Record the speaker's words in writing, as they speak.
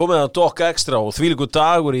Komið að Dokka Extra og þvílíkur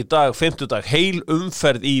dagur í dag, 50 dag, heil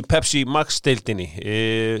umferð í Pepsi Max-deildinni.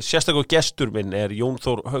 Sérstakur gestur minn er Jón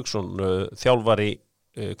Þór Hauksson, þjálfari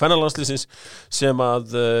kvennalandsliðsins sem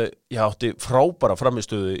að átti frábæra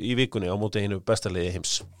framistöðu í vikunni á móti hinu besta liði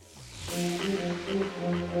heims.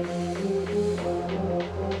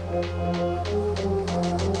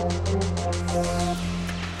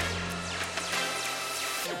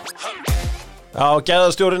 Já,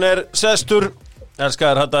 gæðastjórinn er sestur.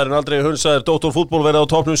 Elskaðir hattarinn aldrei hunsaðir Dóttorfútból verið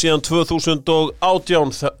á toppnum síðan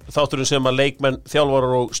 2018 þátturinn sem að leikmenn,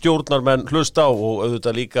 þjálfarar og stjórnarmenn hlusta á og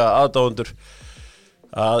auðvitað líka aðdáendur.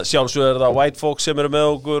 Að sjálfsögðu það White Fox sem eru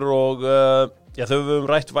með okkur og þegar við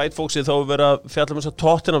höfum rætt White Foxi þá verið að fjalla þess að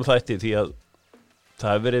Tottenham þætti því að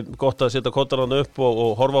það hefur verið gott að setja koddarana upp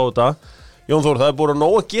og horfa á þetta. Jón Þór, það er búin að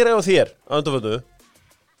nóg að gera hjá þér að undanförnu.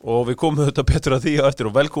 Og við komum þetta betur að því á eftir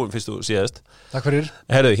og velkomin fyrst þú síðast. Takk fyrir.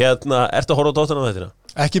 Herru, ertu að horfa á Tottenham þættina?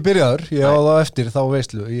 Ekki byrjaður, ég á það eftir þá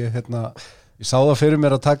veislu. Ég sá það fyrir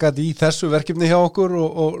mér að taka þetta í þessu verkefni hjá okkur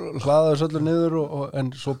og hlaða þessu öllu niður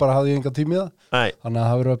en svo bara hafði ég enga tími í það. Nei. Þannig að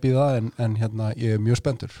það verður að bíða en ég er mjög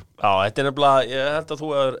spenntur. Já, þetta er nefnilega, ég held að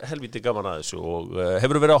þú er helvíti gaman að þessu og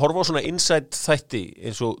hefur verið að horfa á svona inside þætti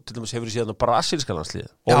eins og til dæmis hefur síðan á brasilíska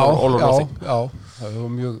landsliðið. Já, það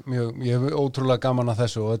var mjög, ég hef ótrúlega gaman að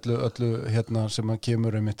þessu og öllu sem að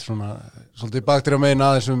kemur einmitt svona svolítið baktir á megin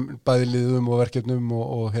að þessum bæði liðum og verkefnum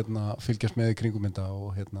og fylgjast með í kringum þetta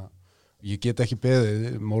og ég get ekki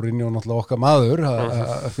beðið, Mourinho náttúrulega okkar maður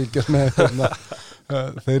að fylgjast með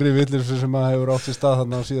þeirri villir sem að hefur átt í stað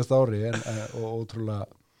þarna á síðasta ári og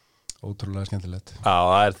ótrúlega skemmtilegt. Já,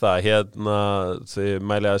 það er það, þið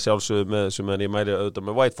mælið að sjálfsögðu með þessum en ég mælið auðvitað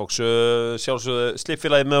með White Fox, sjálfsögðu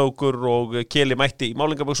slippfélagið með okkur og Keli mætti í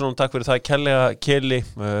málingaböksunum, takk fyrir það kærlega Keli,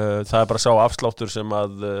 það er bara sá afsláttur sem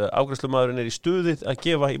að afgreiðslumaðurinn er í stuðið að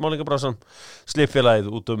gefa í málingabransanum,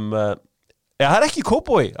 slippfélagið út það er ekki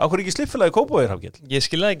Kópavogi. Af hverju ekki slippfélagi Kópavogi, Hrafnkell? Ég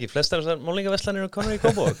skil það ekki. Flestar málningaverslanir eru konur í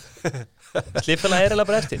Kópavog. Slippfélagi er eiginlega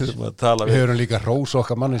bara eftir. Við höfum líka rós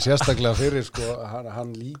okkar manni sérstaklega fyrir,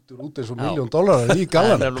 hann lítur út eins og $1 million í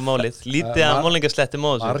gallan. Það er nefnilega málið. Lítið að málningasletti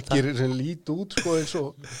móðu. Margir sem lítu út, eins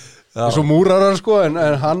og múrarar, en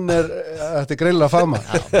hann þetta er greinilega fagmann.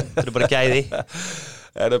 Það eru bara gæði.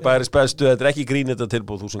 Er það Bæris bestu, þetta er ekki grín þetta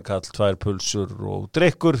tilbúð 1000 kall, 2 pulsur og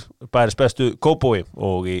drykkur, Bæris bestu Kópavogi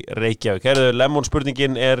og í Reykjavík. Herðu, Lemon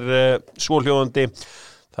spurningin er svohljóðandi,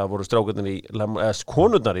 það voru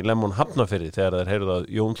konurnar í Lemon Hafnarfirði þegar þeir heyrðu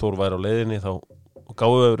að Jón Þór væri á leiðinni þá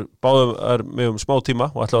báðu mig smá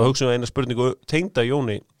tíma og ætlaði að hugsa eina spurningu tengda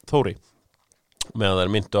Jóni Þóri meðan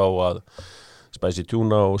þeir myndu á að spicy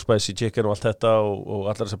tuna og spicy chicken og allt þetta og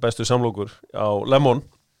allar þessar bestu samlokur á Lemon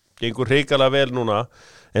gengur hrikalega vel núna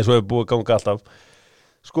eins og hefur búið að ganga alltaf.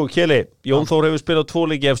 Sko, Keli, Jón Þór hefur spilað 2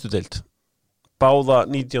 leiki í efstu deild, báða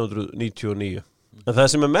 1999. En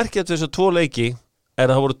það sem er merkilegt við þessar 2 leiki er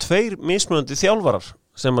að það voru 2 mismunandi þjálfarar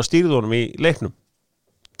sem að stýrðu honum í leiknum.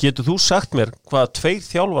 Getur þú sagt mér hvaða 2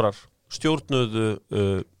 þjálfarar stjórnuðu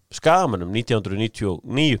Skagamönnum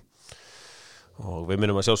 1999? Og við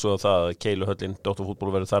minnum að sjálfsögða það að Keiluhöllin,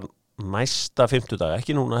 Dóttorfútból verður þar næsta 50 dag,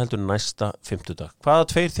 ekki núna heldur næsta 50 dag. Hvaða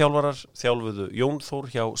 2 þjálfarar þjálfuðu Jón Þór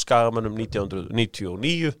hjá Skagamönnum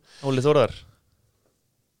 1999? Óli Þórðar.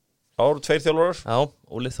 Það voru 2 þjálfarar? Já,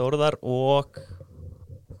 Óli Þórðar og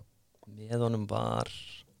með honum var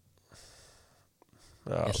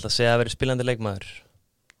ég ætla að segja að vera spilandi leikmaður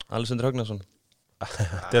Alexander Högnason.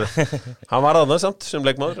 Hann var aðnað samt sem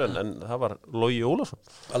leikmaður en það var Logi Ólafsson.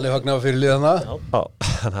 Alli Högnaði fyrir liðana.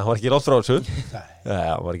 Hann var ekki langt frá þessu.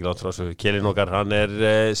 Hann var ekki langt frá þessu. Kelin okkar, hann er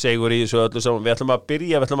segur í þessu öllu saman. Við ætlum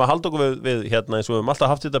að halda okkur við eins og við höfum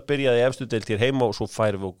alltaf haft þetta byrjaði í efstu deild hér heima og svo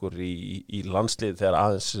færum við okkur í landslið þegar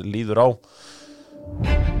aðeins líður á.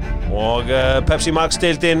 Og Pepsi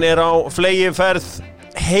Max-deildin er á fleygiferð.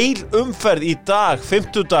 Heil umferð í dag,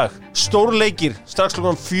 50 dag, stórleikir, strax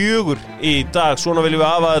klukkan 4 í dag, svona viljum við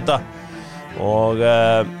hafa þetta og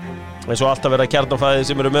eins og alltaf vera kjarnanfæði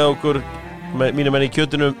sem eru með okkur, mínir menn í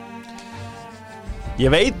kjötinu.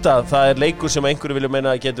 Ég veit að það er leikur sem einhverju vilja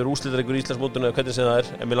meina að getur úrslitaleikur í Íslandsmótinu eða hvernig sem það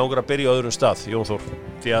er, en mér langar að byrja á öðrum stað, Jón Þór,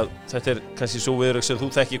 því að þetta er kannski svo viðrögg sem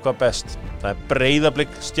þú þekkir hvað best. Það er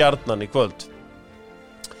Breiðablik Stjarnan í kvöld.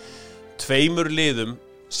 2 liðum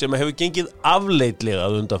sem hefur gengið afleitlega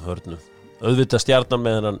að undanförnu. Auðvitað Stjarnan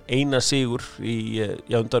með hennan eina sigur í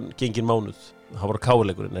undan gengin mánuð. Það var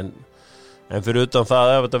káleikurinn en fyrir utan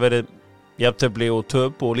það hefur þetta verið jafntefli og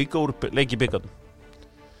töp og líka úr leik í bikarnum.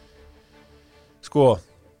 Sko,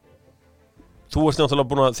 þú ert náttúrulega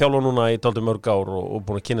búin að þjálfa núna í dálítið mörg ár og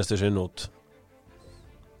búin að kynnast þessu inn út.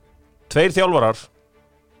 2 þjálfarar,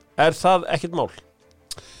 er það ekkert mál?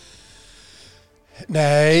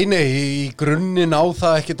 Nei, í grunninn á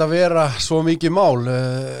það ekkert að vera svo mikið mál.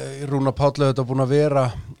 Rúnar Páll þetta búin að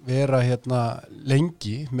vera hérna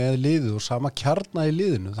lengi með liðu og sama kjarna í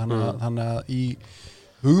liðinu. Þannig að í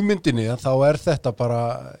hugmyndinni þá þetta bara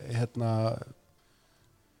hérna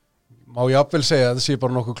má ég jafnvel segja að það sé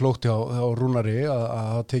bara nokkuð klókt á Rúnari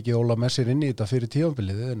að tekið Óla með sér inn í þetta fyrir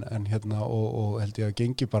tímabilið en hérna og held ég að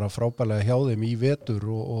gengi bara frábærlega hjá þeim í vetur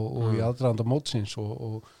og í aðdraganda mótsins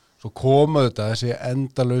og svo koma þetta þessi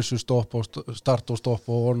endalausu stopp og start og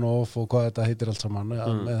stopp og on og off og hvað þetta heitir allt saman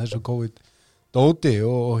með þessu COVID-dóti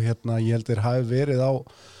og hérna ég held þeir hafi verið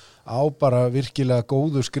á bara virkilega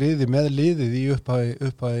góðu skriði með liðið í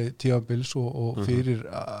upphæði tímabils og fyrir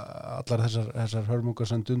allar þessar hörmungar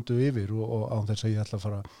sem dundu yfir og án þess að ég ætla að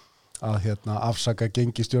fara að hérna afsaka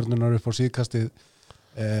gengi stjörnunar upp á síðkastið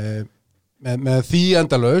með því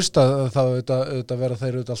endalaust að það auðvitað vera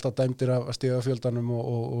þeir auðvitað alltaf dæmdir af stigafjöldanum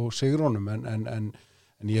og sigrónum en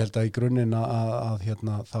ég held að í grunninn að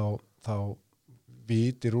hérna þá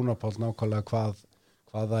viti Rúnar Páll nákvæmlega hvað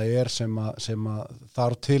það sem að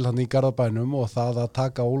þarf til hann í Garðabænum og það að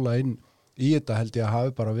taka Óla inn í þetta held ég að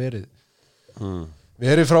hafi bara verið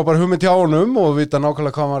frábær hugmynd hjá honum og vita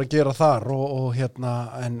nákvæmlega hvað hann var að gera þar og hérna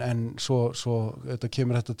en svo þetta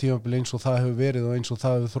kemur þetta tímabil eins og það hefur verið og eins og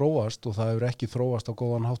það hefur þróast og það hefur ekki þróast á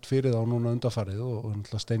góðan hátt fyrir þá núna undanfarið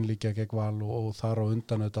og steinlíkja gegn Val og þar á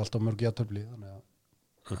undan þetta alltaf mörg jafntefli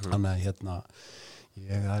þannig að hérna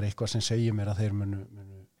það er eitthvað sem segir mér að þeir munu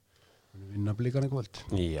vinna Blikana í kvöld.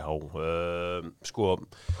 Já, sko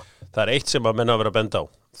það er eitt sem að menna að vera að benda á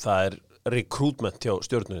það er recruitment hjá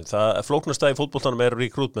Stjörnunni það flóknasta í fótboltanum er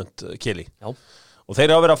recruitment Keli. Já. Og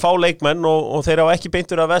þeir hafa verið að fá leikmenn og þeir hafa ekki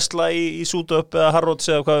beint verið að vesla í Sútup eða Harrods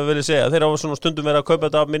eða hvað við viljum segja þeir hafa svona stundum verið að kaupa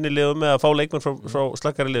þetta af minni liðum eða að fá leikmenn frá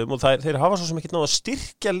slakkari liðum og þeir hafa svo sem ekki náða að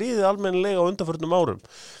styrkja liðið almennilega á undanförnum árum.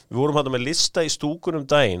 Við vorum hérna með lista í stúkunum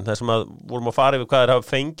daginn þar sem að vorum að fara yfir hvað þeir hafa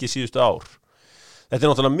fengið síðustu ár. Þetta er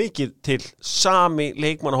náttúrulega mikið til sami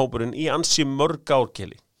leikmannahópurinn í ansi mörg ár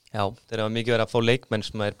Keli. Já, þeir hafa mikið verið að fá leikmenn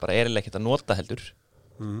sem er bara erilega ekkert að nota heldur.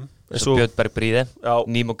 Svo Björn Berg Bríði,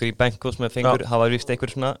 Nimo Gríbenko sem hafa vist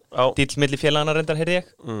einhver svona dýlsmilli félagana reyndar heyrði ég.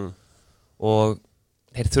 Og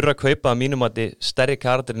þeir þurfa að kaupa að mínum að stærri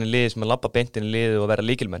karakterinn í liði sem að labba beintin í liði og vera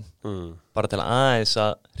líkilmenn. Bara til að aðeins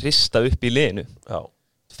að hrista upp í liðinu. Já.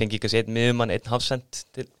 Fengi ekki að segja einn miðjumann, einn hafsend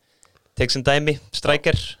til tek sem dæmi,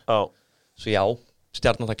 strækjar. Já. Svo já,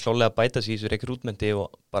 Stjarnan það klálega að bæta sig í þessu rekrútmenti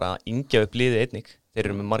og bara yngja upp liðið einnig. Þeir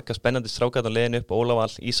eru með marga spennandi strákat á liðinu upp, Ólaf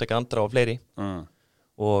Val, Ísak Andra og fleiri.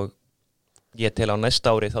 Og ég tel á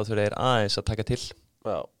næsta ári þá þurfa þeir aðeins að taka til.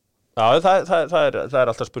 Já, það er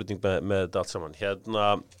alltaf spurning með þetta allt saman. Hérna,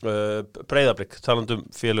 Breiðablik, talandum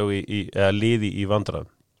félög eða liði í vandræðum.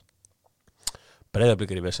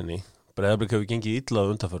 Breiðablik er í vesenni. Breiðablik hefur gengið illa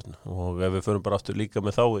á undanförn og ef við förum bara aftur líka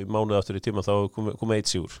með þá í mánuð aftur í tíma þá komið 1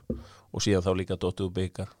 sigur og síðan þá líka dottu úr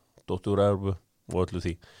bikar, dottu úr Evrópu og öllu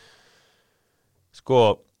því.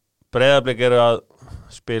 Sko, Breiðablik eru að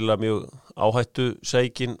spila mjög áhættu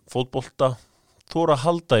sækin fótbolta, þóra að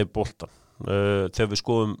halda í boltan. Þegar við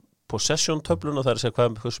skoðum possession töfluna, það er að segja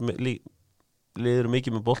hvað liður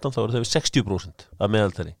mikið með boltan, þá eru þeir 60% af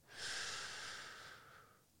meðaltali.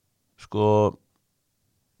 Sko,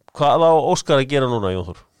 hvað á Óskar að gera núna, Jón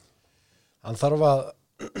Þór? Hann þarf að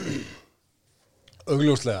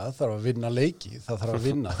augljóslega þarf að vinna leiki, það þarf að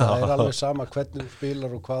vinna. Það er alveg sama hvernig þú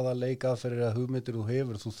spilar og hvaða leikaðferðir eða hugmyndir þú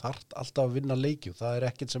hefur, þú þarft alltaf að vinna leiki og það er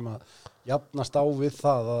ekkert sem að jafnast á við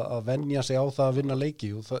það að venja sig á það að vinna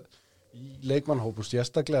leiki og það í leikmannhópur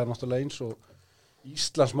sérstaklega náttúrulega eins og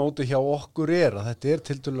Íslandsmóti hjá okkur að þetta er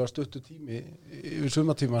tiltölulega stuttur tími yfir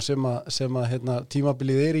sumartíma sem að hérna,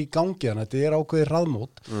 tímabilið er í gangi, þannig að þetta er ákveðið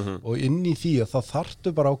hraðmót og inn í því að það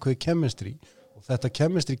þarftu bara ákveðið chemistry og þetta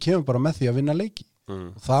chemistry kemur bara með því að vinna leiki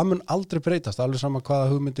og það mun aldrei breytast, alveg sama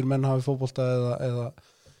hvaða hugmyndir menn hafi fótbolta eða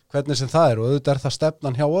hvernig sem það er og auðvitað er það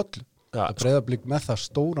stefnan hjá öll Breiðablik með það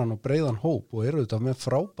stóran og breiðan hóp og eru auðvitað með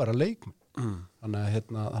frábæra leikmenn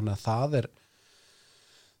þannig að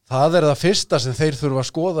það er það fyrsta sem þeir þurfa að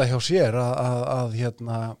skoða hjá sér að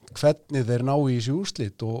hvernig þeir ná í þessi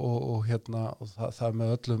úrslit og það með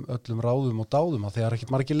öllum ráðum og dáðum að þeir er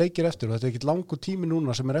ekkert margir leikir eftir og þetta er ekkert langur tími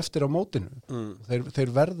núna sem er eftir á mótinu.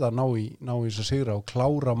 Þeir verða að ná í þess að sigra og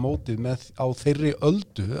klára mótið á þeirri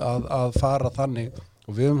öldu að fara þannig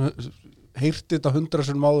og við höfum heyrt þetta 100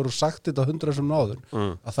 sinnum áður og sagt þetta 100 sinnum áður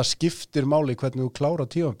að það skiptir máli hvernig þú klára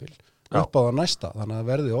tímabil upp á það næsta, þannig að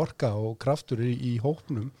verði orka og kraftur í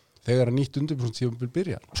hópnum þegar nýtt undirbúningstímabil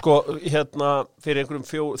byrjar. Sko, fyrir einhverjum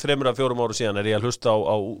 3-4 ára síðan ég að hlusta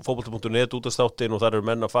á fótbolta.net útastáttin og þar eru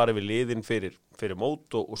menn að fara yfir liðin fyrir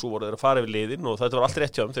mót og svo voru þeir að fara yfir liðin og þetta var allt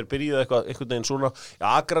rétt hjá þeim, þeir byrjuðu einhvern veginn svona,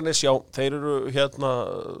 Akranes, já, þeir eru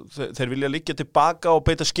þeir vilja liggja tilbaka og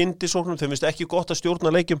beita skyndisóknum, þeim finnst ekki gott að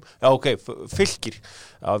stjórna leikjum, já, ok, Fylkir,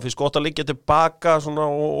 já, finnst gott að liggja tilbaka svona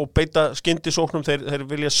og beita skyndisóknum, þeir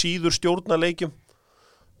vilja síður stjórna leikjum.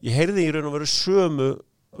 Ég heyrði í raun og veru sömu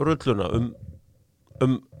rulluna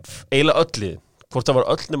eiginlega öll liðin, hvort það var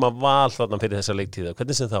öll nema Val þarna fyrir þessa leiktíða,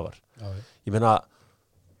 hvernig sem það var. Já. Ég meina,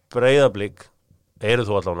 Breiðablik eru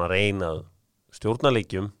þú allavega að reyna að stjórna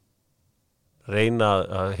leikjum, reyna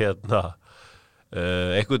að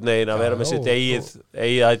einhvern veginn að vera með sitt eigið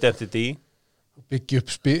identity, byggja upp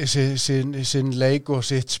sinn leik og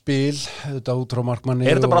sitt spil þetta út frá markmanni.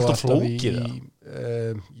 Er þetta bara alltaf flókið?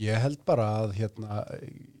 Ég held bara að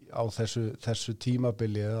á þessu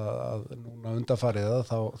tímabili að núna undanfarið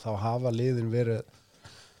þá hafa liðin verið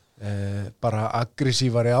bara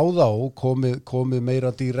aggressívari á þá og komið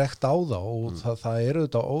meira direkt á þá og það eru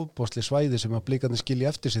þetta ofboðslega svæði sem að Blikarnir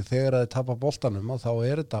skilja eftir sig þegar að þeir tapa boltanum og þá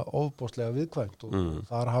er þetta ofboðslega viðkvæmt og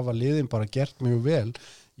þar hafa liðin bara gert mjög vel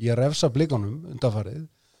í að refsa Blikunum undanfarið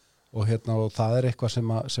og það er eitthvað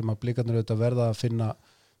sem að Blikarnir auðvitað verða að finna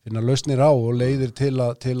lausnir á og leiðir til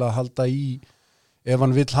að halda í, ef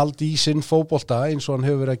hann vill halda í sinn fótbolta eins og hann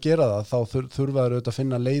hefur verið að gera það, þá þurfa þeir auðvitað að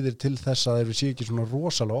finna leiðir til þess að þeir séu ekki svona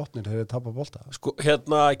rosalega opnir þegar þeir tapa bolta. Sko,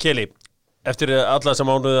 Keli, eftir alla þessa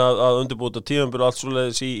mánuði að undirbúta tímambil og allt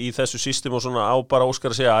svoleiðis í þessu system og svona á bara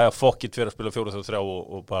Óskar að segja að fuck it fyrir að spila 4-3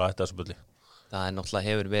 og bara hætta þessu bulli. Það er náttúrulega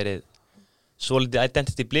hefur verið svolítið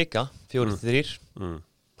identity Blika 4-3.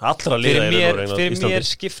 Allra liða fyrir mér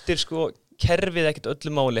skiptir sko kerfið ekkert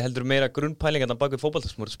öllu máli, heldur meira grunnpælingarna bak við fótbolta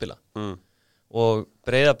sem voru að spila. Og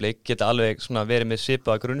Breiðablik geta alveg svona verið með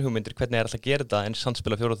svipaða grunnhugmyndir hvernig alltaf að gera þetta en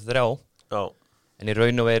samspila 4-3. Já. En í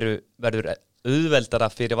raun og veru verður auðveldara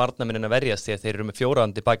fyrir varnarmennina að verjast því að þeir eru með 4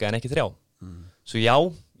 tilbaka en ekki 3. Svo já,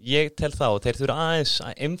 ég tel það og þeir þurfa aðeins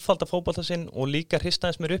að einfalda fótbolta sinn og líka hrista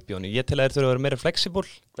aðeins meira upp í honum. Ég tel að þeir þurfa að vera meira flexible.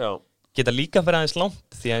 Já. Geta líka fyrir aðeins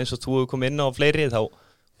langt því að eins og þú hefur komið inn á fleiri þá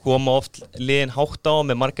koma oft liðin hátt á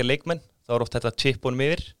með marga leikmenn. Þá er oft þetta chip honum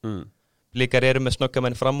yfir. Blikar eru með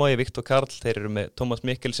snöggamenn fram á Viktor Karl, þeir eru með Tómas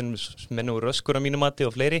Mikkelsen menn og Röskur að mínum mati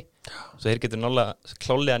og fleiri svo þeir getur náttúrulega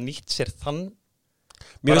klálega nýtt sér þann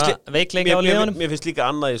veikleika á liðunum. Mér finnst líka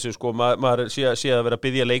annað þessu sko, maður sé að vera að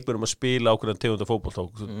biðja leikmennum að spila ákveðan tegunda fótbolta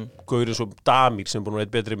Gaurinn svo Damir sem búin að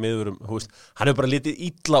vera betri miðurum, hann hefur bara litið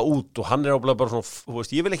illa út og hann er ábúinlega bara svona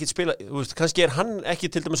ég vil ekki spila, kannski er hann ekki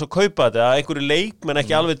til dæmis að kaupa þetta, að einhverju leikmenn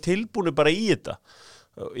ekki alveg tilbúinu bara í þetta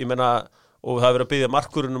ég meina og það hefur verið að biðja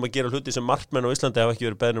markurinn að gera hluti sem markmenn á Íslandi hafa ekki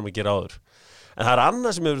verið beðnir að gera áður. En það er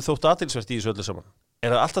annað sem hefur þótt athyglisvert í þessu öllu saman.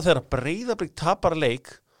 Er að alltaf þegar Breiðablik tapar leik,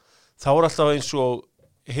 þá er alltaf eins og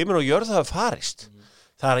heiminn og jörð hafa farist.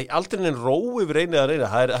 Það er aldrei neinn ró yfir einu eða reyna.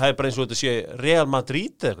 Það er bara eins og þetta sé Real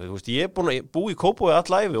Madrid eða eitthvað. Ég er búin að búa í Kópavogi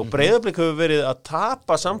all ævi og Breiðablik hefur verið að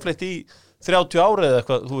tapa samfleytt í 30 ára eða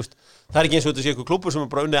eitthvað, það er ekki eins og þetta sé eitthvað klúbbur sem er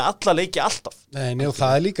bara unnið alla leiki alltaf. Nei, og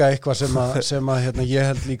það er líka eitthvað sem að ég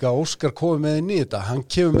held líka Óskar komið með inn í þetta, hann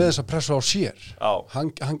kemur með þessa pressu á sér. Hann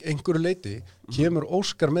einhverju leiti kemur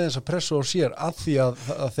Óskar með þessa pressu á sér að því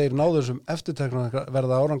að þeir náðu þessum eftirtekna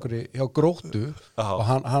verða árangri hjá Gróttu og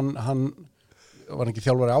hann var ekki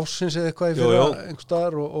þjálfari ásins eða eitthvað í fyrir einhver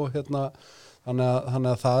staðar og Þannig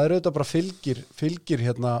að það er auðvitað bara fylgir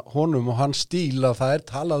honum og hans stíl að það er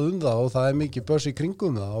talað það og það er mikið börs í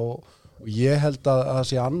kringum það og ég held að það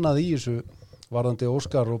sé annað í þessu varðandi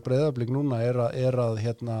Óskar og Breiðablik núna er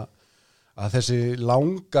að þessi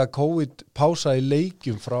langa COVID-pása í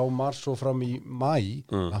leikjum frá mars og fram í maí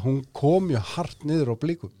að hún kom jo hart niður á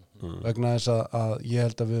Blikum vegna þess að ég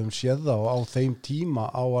held að við höfum séð það á þeim tíma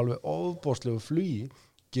á alveg ofboðslegu flugi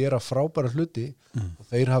gera frábæra hluti og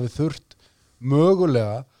þeir hafi þurft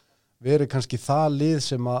mögulega verið kannski það lið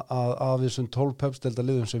sem af þessum 12 pepsdelda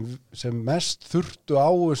liðum sem mest þurftu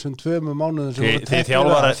á þessum 2 mánuðum sem voru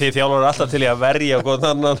Þið þjálfar alltaf til að verja og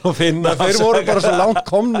annan og finna þeir voru bara svo langt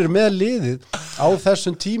komnir með liðið á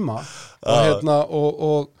þessum tíma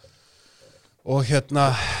og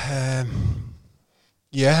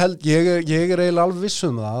ég er eiginlega alveg viss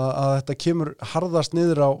það að þetta kemur harðast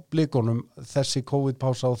niður á Blikunum þessi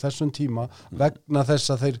COVID-pása á þessum tíma vegna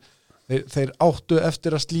þess að þeir áttu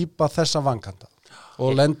eftir að slípa þessa vankanta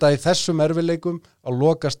og lenda í þessum erfileikum að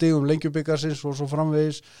loka stigum Lengjubikarsins og svo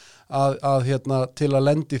framvegis að til að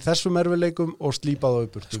lenda í þessum erfileikum og slípa það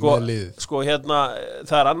upp með liðið.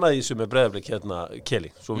 Það er annað í þessu með Breiðablik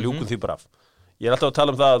Keli, svo ljúkum því bara af. Ég alltaf að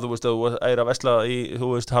tala það að þú veist að þú að vesla í, þú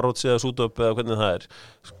veist, Harrods eða Sútöp eða hvernig það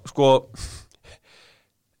sko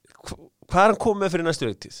hvað hann komið með fyrir næstu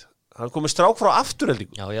leiktíð? Hann komið strák frá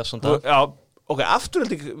Aftureldingu. Já, svona Já, ok,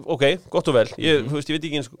 Afturelding, ok, gott og vel þú veist, ég veit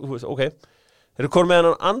ekki eins, þú veist, ok þeir eru komið með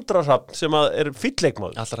hann Andra Hrafn sem er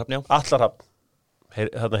fýllleikmaður. Atla Hrafn, já. Atla Hrafn,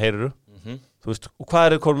 þarna heyriru þú veist, og hvað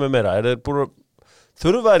þeir komið með meira? Þeir búin að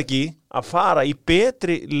þurfa ekki að fara í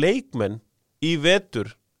betri leikmenn í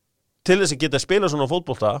vetur til þess að geta að spila svona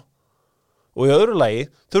fótbolta og í öðru lagi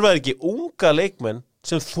þurfa ekki unga leikmenn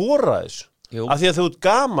sem þora þessu af því að þú ert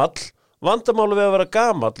gamall vandamáli við að vera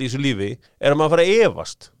gamall í þessu lífi að maður fara að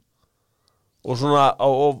efast og svona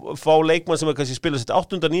og fá leikmann sem kannski spila sitt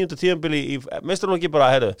 8. 9. tímabili í meistaraflokki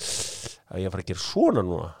bara að ég fara að gera svona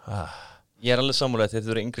núna Ég alveg sammála þegar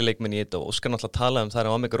þú eru yngri leikmenn í þetta og Óskar náttúrulega tala það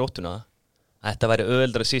á Omega Róttuna að þetta væri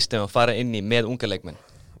auðveldara system að fara inn í með unga leikmenn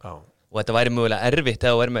og þetta væri mögulega erfitt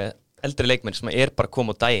þegar þú er með eldri leikmenn sem bara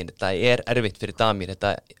koma á daginn þetta erfitt fyrir Damir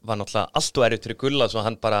þetta var náttúrulega allt og erfitt fyrir Gulla svo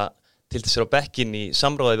hann bara tilti sér á bekkinn í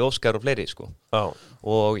samráði við Óskar og fleiri sko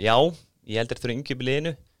og já, ég heldur þeir yngri í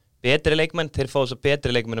liðinu betri leikmenn, þeir fá þess að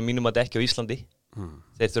betri leikmenn á mínum að ekki á Íslandi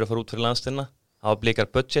þeir þurfa að fara út fyrir landstelna hafa blikar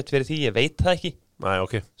budget fyrir því, ég veit það ekki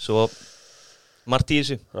okay. Svo margt í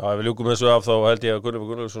þessu Já, ef við ljúkum þessu af þá held ég að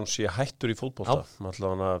Gunnleifur Gunnleifsson sé hættur í fótbolta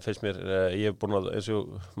allavega finnst mér, ég hef búin að eins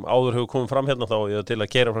og áður hefur komið fram hérna þá ég til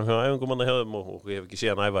að keyra fram hjá æfingum hjá þeim og ég hef ekki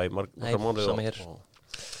séð hann æfa í marga mánuði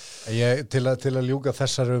Til að ljúka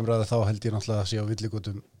þessari umræðu þá held ég náttúrulega að sé á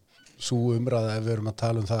villigutum sú umræða ef við erum að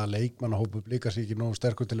tala það að leikmannahópu Blika sig ekki nógu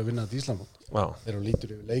sterkur til að vinna þetta Íslandsmót þegar hann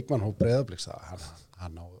lítur yfir leikmannahóp Breiðabliks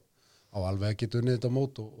hann á alveg að geta unnið þetta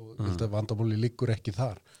mót og vandamálið liggur ekki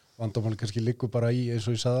þar vandamáli kannski liggur bara í eins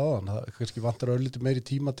og ég sagði áðan það kannski vantar örlítið meiri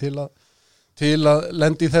tíma til að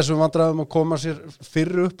lendi í þessum vandræðum og koma sér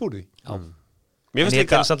fyrr upp úr því Mér finnst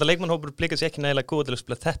líka að leikmannhópur Blika sig ekki nægilega góð til að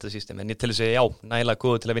spila þetta system en ég til að segja já, nægilega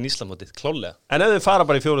góð til að vinna Íslandsmótið, klálega En ef þið fara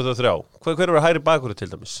bara í 4-3 hver eru hægri bakur til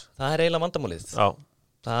dæmis? Það eiginlega vandamálið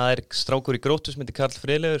Það strákur í Gróttu sem heitir Karl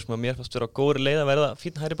Freyleifur sem að mér fannst vera á góðri leið að verða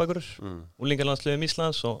fínn hægri bakurur Unglingalandsliðum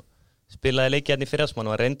Íslands og spilaði leiki hérna í fyrra sem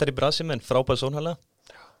hann var reyndar í Brasim en frábær sónhala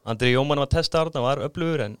Andri Jómann var testaðarna, var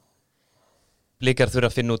öflugur en Blikar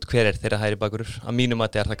þurfa að finna út hver þeirra hægri bakurur að mínum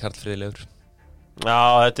að þetta það Karl Freyleifur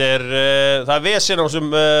Já, þetta það vesinn á þessum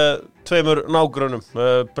tveimur nágrunum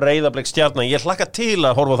Breiðablik Stjarnan, ég hlakka til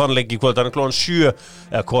að horfa á þann leik í kvöld, hann klóðan 7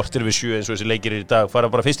 eða kortir við 7 eins og þessi leikir í dag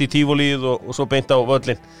fara bara fyrst í Tívolíð og svo beint á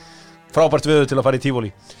völlin frábært veður til að fara í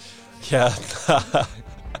Tívolí hérna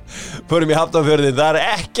förum í Hafnarfjörðinn, það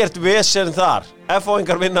ekkert vesinn þar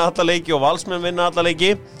F-óingar vinna alla leiki og Valsmenn vinna alla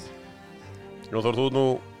leiki nú þarf þú nú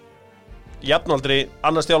jafnaldri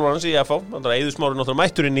annars þjálfarans í FH þannig að Eiður Smári náttúrulega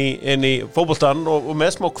mættur inn í fótboltan og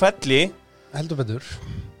með smá kvelli heldur betur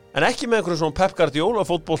en ekki með einhverjum svona Pep Guardiola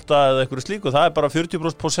fótbolta eða einhverju slíku, það bara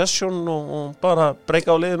 40% possession og bara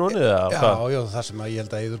breyka á liðinu og Já, það sem að ég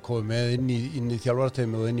held að Eiður komi með inn í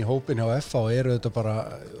þjálfarteymið og inn í hópin hjá FH þetta bara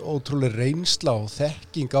ótrúlega reynsla og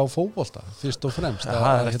þekking á fótbolta fyrst og fremst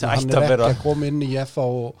hann ekki að koma inn í FH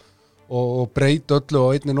og breyta öllu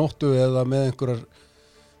á einni nóttu eða með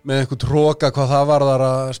einhver tróka hvað það varðar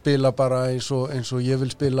að spila bara eins og ég vil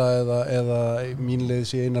spila eða mín leið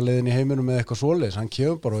sé eina leiðin í heiminum með eitthvað svoleiðis, hann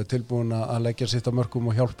kemur bara og er tilbúin að leggja sitt að mörkum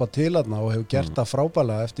og hjálpa til þarna og hefur gert það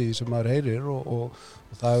frábælega eftir því sem maður heyrir og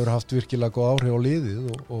það hefur haft virkilega góð áhrif á liðið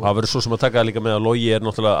og það verður svo sem að taka líka með að Logi er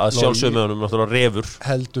náttúrulega að sjálfsögum með honum náttúrulega refur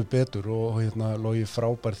heldur betur og Logi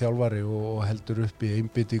frábær þjálfari og heldur upp í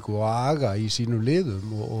einbeitingu og aga í sínum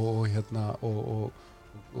liðum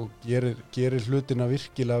og gerir hlutina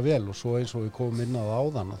virkilega vel og svo eins og við komum inn á það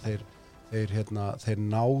áðan að þeir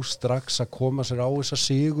ná strax að koma sér á þessa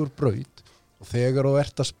sigurbraut og þegar þú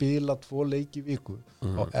ert að spila 2 leiki í viku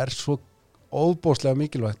þá svo óbóðslega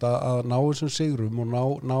mikilvægt að ná þessum sigrum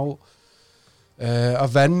og ná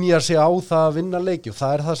að venja sig á það að vinna leiki og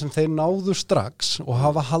það það sem þeir náðu strax og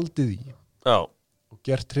hafa haldið í og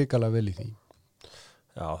gert hrikalega vel í því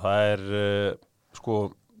Já,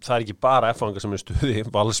 það það ekki bara F-fangar sem stuði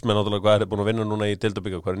Valsmenn náttúrulega hvað búin að vinna núna í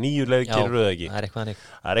deildabikar hvað 9 leikir eru það ekki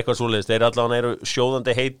það eitthvað svoleiðis, þeir allavega eru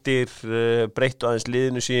sjóðandi heitir breyttu aðeins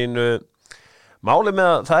liðinu sínu málið með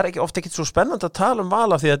að það ekki oft ekkert svo spennandi að tala um Val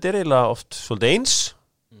af því að þetta eiginlega oft svolítið eins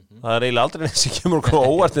það eiginlega aldrei eins sem kemur okkur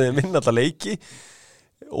óvart en þeir vinna alla leiki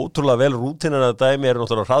ótrúlega vel rútinar að dæmi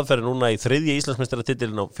náttúrulega hraðferði núna í 3.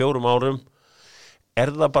 Íslandsmeistaratitilinn á 4 árum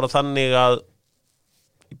það bara þannig að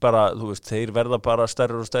bara, þú veist, þeir verða bara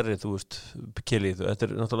stærri og stærri, þú veist, Kili þetta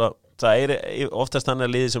náttúrulega, það oftast þannig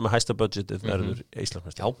að liði sem hæsta budgetið verður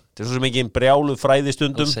Íslandsmeistari. Þetta svo sem ekki brjáluð fræði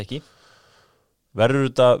stundum. Alls ekki.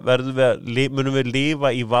 Munum við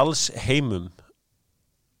lifa í Vals heimum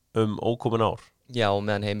ókomin ár. Já,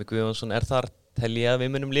 meðan Heimir Guðjónsson þar tel ég að við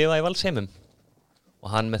munum lifa í Valsheimum og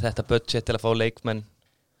hann með þetta budget til að fá leikmenn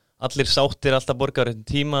allir sáttir, alltaf borgar um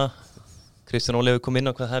tíma. Kristján Óli hefur komið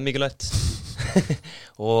inn á hvað það er mikilvægt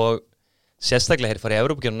og sérstaklega fara í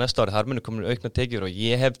Evrópukeppni næsta ári, þar munum komin aukna tekjur og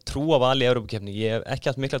ég hef trú á Val í Evrópukeppni. Ég hef ekki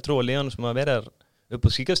haft mikla trú á liðanum sem að vera upp á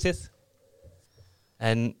síkastið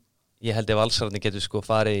en ég held ef Valsararnir getur sko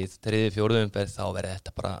farið í 3. 4. umferð þá verður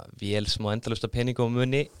þetta bara vel smá endalaust af pening og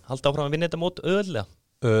muni halda áfram að vinna þetta mót auðveldlega.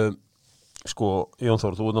 Sko, Jón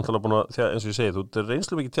Þór, þú ert náttúrulega búin að, eins og ég segi, þú ert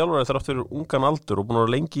reynslu mikið þjálfari þrátt fyrir ungan aldur og búin að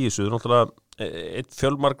vera lengi í þessu. Þú ert náttúrulega eitt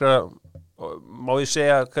fjölmargra, má ég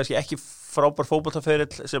segja, kannski ekki frábær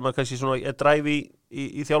fótboltaferill sem að kannski svona dræfi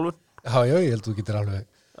í þjálfun. Já, ég held þú getur alveg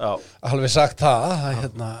sagt það.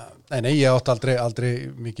 Nei, ég átti aldrei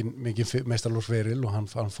mikið meistarlóksferil og hann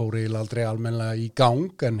fór eiginlega aldrei almennilega í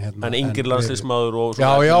gang. En yngri landsliðsmaður og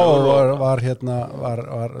svona. Já, og var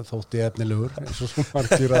þótti efnilegur, eins og svo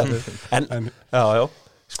margir aðeins. Já.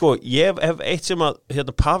 Sko, ég hef eitt sem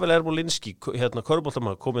að Pavel Ermolinski,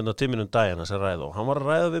 körfuboltamaður, kom inn á tíminum daginn að ræða og hann var að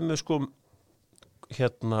ræða við mig sko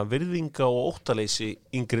virðinga og óttaleysi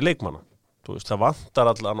yngri leikmanna. Þú veist, það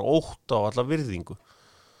vantar allan ótta og alla virðingu.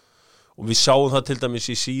 Og við sáum það til dæmis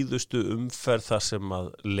í síðustu umferð þar sem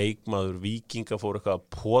að leikmaður Víkinga fór eitthvað að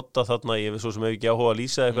pota þarna, ég veist svo sem hef ekki áhuga að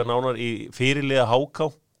lýsa eitthvað nánar í fyrirliða HK,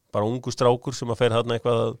 bara ungu strákur sem að fer þarna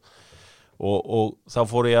eitthvað og þá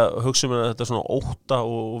fór ég að hugsa mér að þetta svona ótta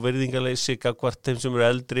og virðingarleysi gagnvart þeim sem eru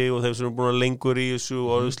eldri og þeim sem eru búin að lengur í þessu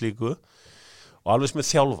og alveg slíku og alveg með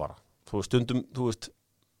þjálfara, þú veist, stundum, þú veist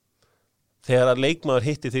þegar að leikmaður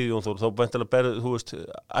hitti þig Jón Þór þá bæntalega þú veist,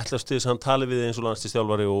 ætlast til þess að hann tali við eins og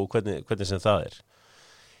landsliðsþjálfari og hvernig sem það er.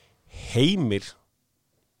 Heimir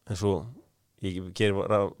eins og ég gerir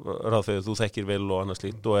ráð fyrir þú þekkir vel og annars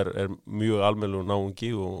slíkt og er mjög almennilegur náungi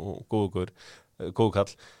og góður kall.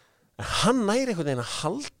 En hann næri einhvern veginn að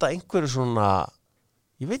halda einhverju svona,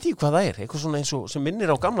 ég veit ekki hvað það eitthvað svona eins og sem minnir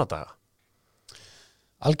á gamla daga.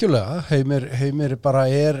 Algjörlega, Heimir bara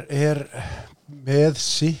er með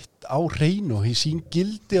sitt á hreinu og sín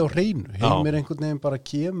gildi á hreinu. Heimir einhvern veginn bara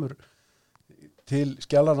kemur til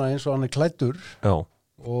skjálana eins og hann klæddur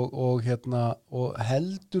og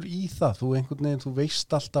heldur í það. Þú einhvern veginn, þú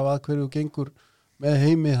veist alltaf að hverju þú gengur með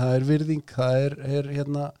Heimi, það er virðing, það er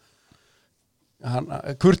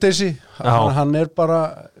kurteisi, hann er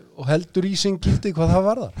bara og heldur í sín gildi hvað það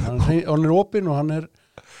varðar. Hann er opinn og hann er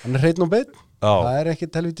hreinn og beinn. Það er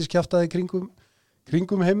ekki helvítis kjaftaði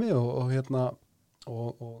kringum Heimi og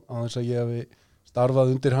á þess að ég hefi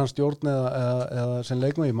starfað undir hans stjórn eða sem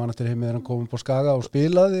leikmaður, ég man eftir Heimi þegar hann kom upp á Skaga og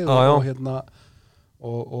spilaði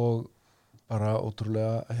og bara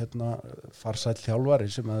ótrúlega farsæll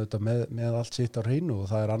þjálfari sem auðvitað með allt sitt á hreinu og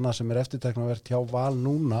það er annað sem er eftirteknavert hjá Val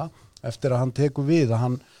núna eftir að hann tekur við að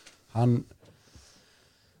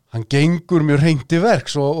hann gengur mjög hreint í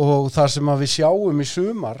verks og það sem að við sjáum í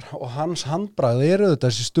sumar og hans handbragð auðvitað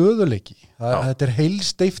þessi stöðuleiki. Þetta er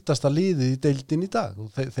heilsteyftasta liðið í deildin í dag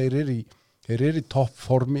og þeir eru í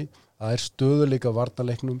toppformi, það er stöðuleika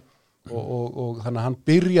varnarleiknum og þannig að hann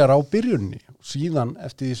byrjar á byrjunni og síðan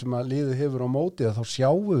eftir því sem að liðið hefur á móti þá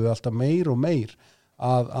sjáum við alltaf meir og meir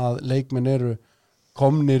að leikmenn eru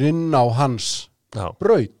komnir inn á hans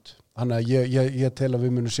braut. Þannig að ég tel að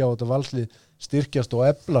við munum sjá þetta Valslið styrkjast og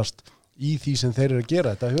eflast í því sem þeir eru að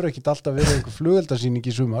gera. Þetta hefur ekkit alltaf verið einhver flugeldasýning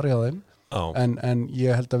í sumar hjá þeim en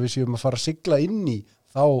ég held að við séum að fara að sigla inn í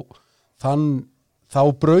þá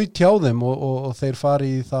braut hjá þeim og þeir fari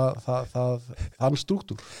í þann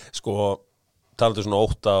strúktúr. Sko, talaðu svona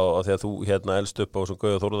ótta og því að þú elst upp á svona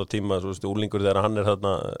Gauja Þórðartíma, svo úlingur þegar hann er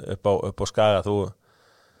þarna upp á Skaga,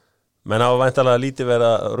 menn hafa væntanlega lítið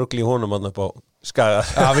vera rugl í honum hann upp á Skaga.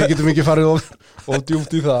 Já, við getum ekki farið of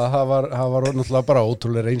djúpt í það. Það var náttúrulega bara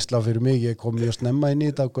ótrúlega reynsla fyrir mig. Ég kom mjög snemma inn í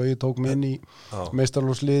þetta og ég tók mig inn í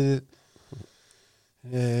meistarlóksliðið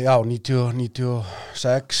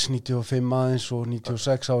 96, 95 aðeins og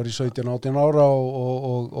 96 ári 17-18 ára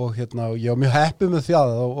og ég var mjög heppið með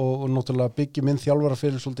það og náttúrulega byggi minn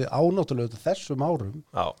þjálfarafyrir svolítið á náttúrulega þessum árum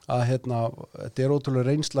að þetta er ótrúlega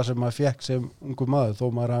reynsla sem maður fekk sem ungu maður þó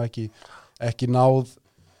maður hafi ekki náð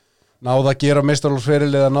að gera meistarlóksferil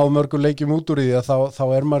eða náð mörgum leikjum út úr því að þá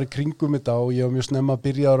er maður í kringum þetta og ég var mjög snemma að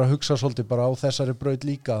byrja að hugsa svolítið bara á þessari braut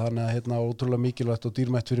líka þannig að ótrúlega mikilvægt og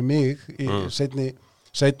dýrmætt fyrir mig í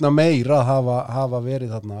seinna meir að hafa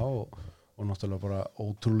verið þarna og náttúrulega bara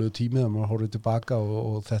ótrúlegu tímið að maður horfið tilbaka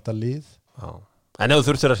og þetta lið. Já. En ef þú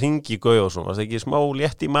þurftir að hringi í Gauja og svona, það er ekki smá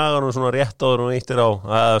létt í maganum svona rétt áður og eittir á,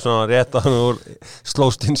 svona rétt áður og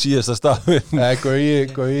slóst inn síðasta stafun. Nei, Gauji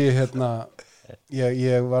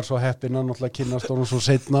ég var svo heppinn að náttúrulega kynnast honum svo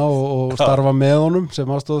seinna og starfa með honum sem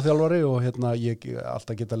aðstofþjálfari og ég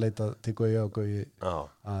alltaf geta leitað til Gauja og Gauji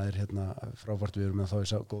það frábært við erum með þá í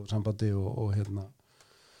góðu sambandi og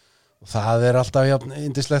það alltaf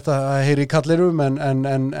yndislegt að heyra í kallirum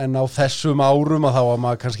en á þessum árum að þá var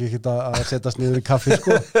maður kannski ekki að setjast niður í kaffi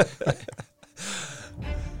sko.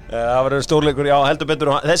 Það verður stórleikur, já heldur betur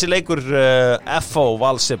þessi leikur FH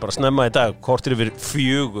Valsi bara snemma í dag, kortir yfir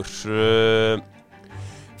 4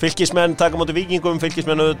 Fylkismenn taka móti Víkingum,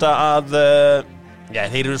 Fylkismenn auðvitað að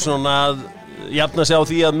þeir eru svona að jafna sig á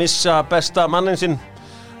því að missa besta mannin sinn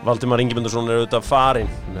Valdimar Ingimundarson auðvitað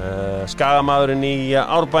farinn Skagamaðurinn í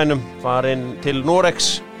Árbænum farinn til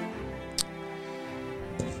Noregs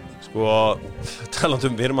sko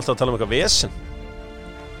talandum, við erum alltaf að tala eitthvað vesen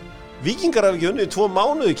Víkingar hafa ekki unnið 2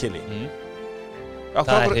 mánuði Kili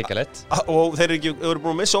Það hrikalegt og þeir eru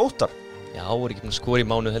búin að missa 8 Já, voru ekki búin að skora í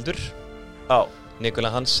mánuð heldur Nikola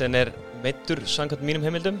Hansen meiddur samkvæmt mínum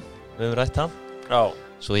heimildum við höfum rætt það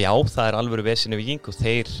Svo já, það alvöru vesinu Víking og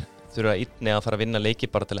þeir þurfa einnig að fara að vinna leiki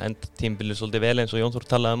bara til að enda tímabilið svolítið vel eins og Jón Þór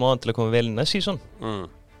talaði áðan til að koma vel inn næsta sísón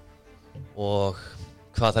og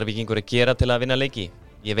hvað þarf Víkingur að gera til að vinna leiki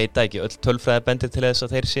ég veit það ekki, öll tölfræði bendir til þess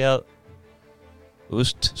að þeir sé að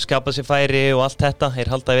skapa sér færi og allt þetta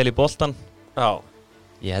þeir halda vel í boltan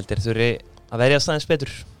ég held þeir þurfi að verja aðeins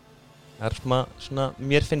betur það svona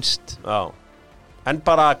mér finnst en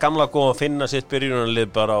bara gamla góð að finna sitt byrjunarlið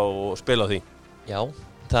bara og spila á því já,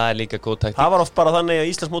 það líka góð taktík það var oft bara þannig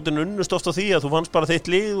að Íslandsmótinu unnust oft á því að þú fannst bara þitt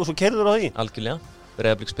lið og svo keyrður á því algjörlega,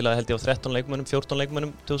 Breiðablik spilaði held ég á 13 leikmönnum 14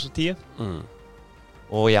 leikmönnum 2010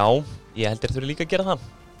 og já, ég held þeir þurfi líka að gera það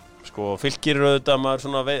sko Fylkir eru auðvitað maður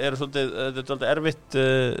svona svolítið erfitt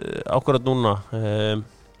ákvarðat núna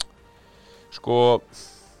sko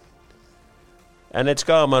en eitt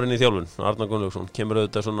Skagamaðurinn í þjálfun Arnar Gunnlaugsson kemur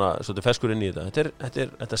auðvitað svona svolítið feskur inn í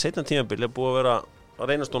þetta seinna tímabil búið að vera að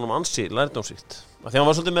reynast honum ansi lærdómsríkt af því hann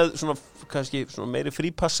var svolítið með svona kannski svona meiri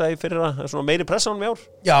frípassa í fyrra svona meiri pressa á hann með ár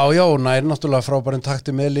já, nær náttúrulega frábærin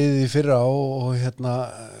takti með liðið í fyrra og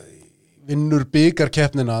vinnur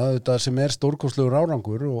bikarkeppnina auðvitað sem stórkostlegur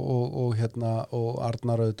árangur og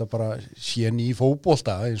Arnar auðvitað bara sén í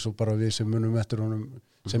fótbolta eins og bara við sem munum eftir honum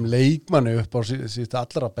sem leikmanni upp á sitt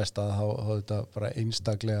allra besta þá þetta bara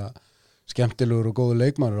einstaklega skemmtilegur og góður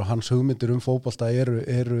leikmannur og hans hugmyndir fótbolta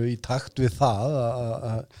eru í takt við það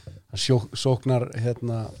að sóknar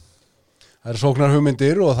það eru sóknar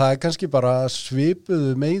hugmyndir og það kannski bara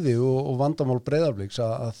svipuðu meiði og vandamál Breiðabliks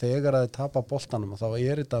að þegar að þeir tapa boltanum þá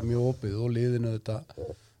þetta mjög opið og liðinu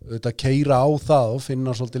auðvitað keyra á það og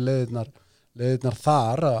finna svolítið leiðirnar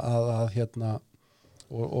þar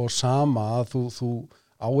og sama að þú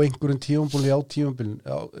á einhverjum tímabili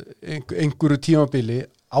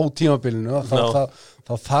á tímabilinu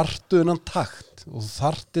þá þarftu þennan takt og þú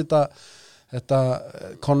þarft þetta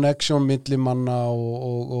connection milli manna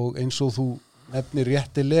og eins og þú nefnir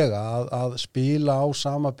réttilega að spila á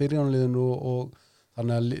sama byrjanliðinu og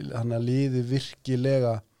þannig að liði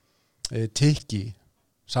virkilega tikki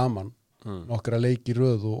saman nokkra leiki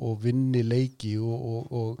röð og vinni leiki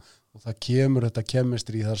og það kemur þetta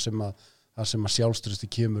kemistri þar sem að sjálfströsti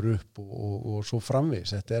kemur upp og svo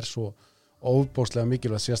framvegis. Þetta svo óbóðslega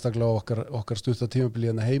mikilvægt sérstaklega okkar stutta tímabili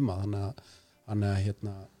hérna heima þannig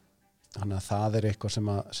að það eitthvað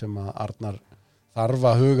sem að Arnar þarf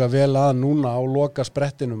að huga vel að núna á loka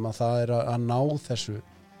sprettinum að það að ná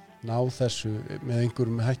þessu með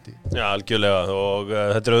einhverjum hætti. Já, algjörlega og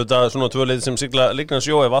þetta auðvitað svona 2 lið sem sigla líknan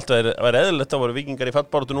sjó ef allt væri eðlilegt, það voru Víkingar í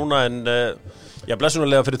fallbaráttu núna en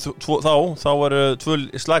blessunarlega fyrir þá voru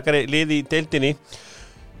 2 slakari lið í deildinni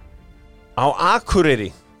á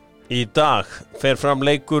Akureyri. Í dag fer fram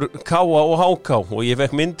leikur Káa og HK og ég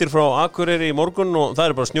fekk myndir frá Akureyri í morgun og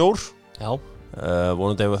það bara snjór. Já.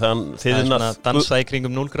 Vonandi hefur það er svona dansa í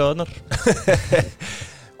kringum 0 gráðunar.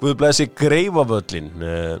 Guð blessi Greifavöllin.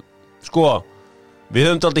 Sko, við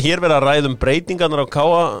höfum aldrei hér verið að ræða breytingarnar á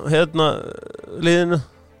Káa liðinu.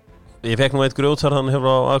 Ég fekk nú eitt grjótar hann hefur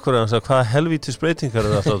á Akureyri og sagði hvað helvítis breytingar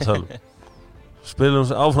alltaf að tala. Spilum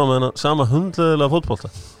áfram með þennan sama hundleðilega fótbolta.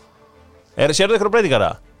 Sérðu ykkur breytingar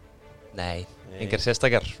það? Nei, engar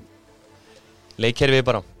sérstakar leikkerfið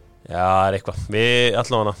bara Já, það eitthvað, við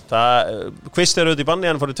allavega Kvist auðvitað í banni,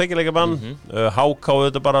 hann fór í 2 leikja bann HK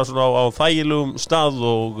auðvitað bara svona á þægilegum stað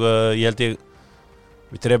og ég held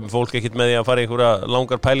við trefum fólk ekkert með því að fara í einhverja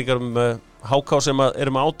langar pælingar HK sem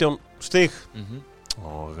eru með 18 stig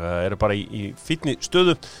og eru bara í fínni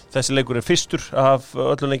stöðu. Þessi leikur fyrstur af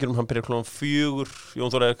öllum leikjum, hann byrjar klukkan 4.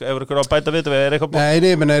 Jón Þór, hefur ykkur að bæta við þetta?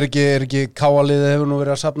 Nei, menn er ekki Káaliðið hefur nú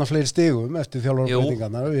verið að safna fleiri stigum eftir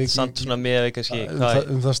þjálfarbreytingarnar. Jú, samt svona með kannski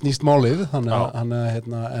það snýst málið,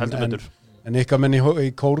 en ykkar menn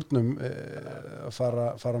í kórnum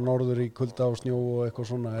fara norður í kulda og snjó og eitthvað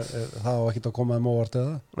svona, það á ekkert að koma þeim óvart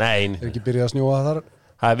eða? Nei. Ekki byrjað að snjóa þar?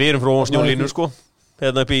 Við erum frá snjólínu sko,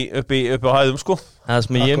 hérna upp á hæðum sko. Það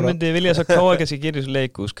sem ég myndi vilja þess að Káa kannski gerir þessu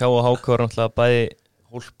leikus, Káa og Háka var náttúrulega bæði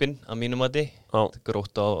hólpin að mínum mati,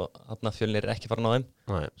 Grótta og Hafnarfjölnir er ekki farin á þeim.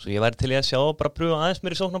 Svo ég væri til í að sjá og bara pröfa aðeins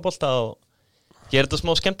mér í sóknarbolta og gera þetta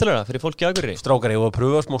smá skemmtilegra fyrir fólki á Akureyri. Strákar, ég var að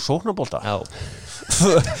pröfa smá sóknarbolta. Já.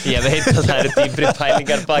 Ég veit að það eru dýpri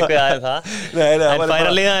pælingar bak við það en það. En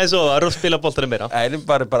færa liða þessu og að spila boltanum meira. Nei,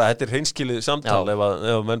 bara þetta hreinskilið samtal ef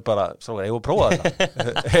menn bara, strákar, ég var að prófa þetta.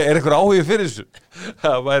 Einhver áhugi fyrir þessu?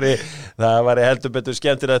 Það væri heldur betur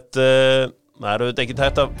skemmtilegt. Það eru auðvitað ekki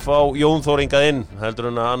hægt að fá Jón Þór hingað inn,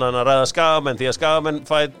 heldur annan að ræða Skagamenn, því að Skagamenn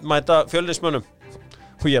mæta Fjölnismönnum.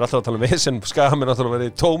 Og ég alltaf að tala vesen, Skagamenn alltaf að vera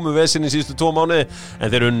í tómu vesen í síðustu 2 mánuði,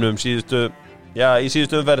 en þeir unnum í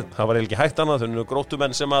síðustu umferð, það var ekki hægt annað, þeir unnu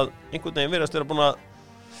Gróttumenn sem að einhvern veginn virðast vera búin að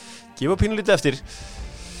gefa pínulítið eftir.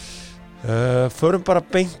 Förum bara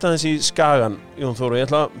beint aðeins í Skagan, Jón Þór, og ég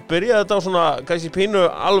ætla að byrja þetta á svona, kannski pínu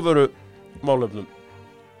alvöru málefnum.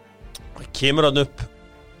 Kemur hann upp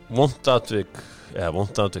vondatvik, já,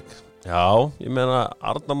 ég meina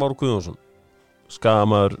Arnar Már Guðjónsson,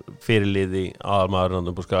 Skagamaður fyrirliði, aðalmaður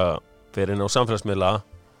hann upp á Skaga, fyrir inn á samfélagsmiðla,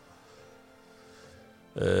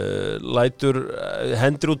 lætur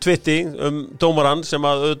hendur út twitti dómarann sem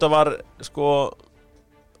að auðvitað var sko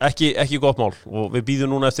ekki gott mál og við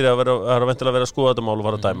býðum núna eftir að vera að skoða þetta mál og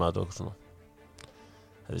fara að dæma þetta og eitthvað svona.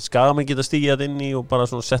 Skagamenn geta stigið inn í og bara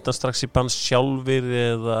svona setta strax í bann sjálfir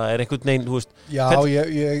eða er einhvern veginn, þú veist? Já,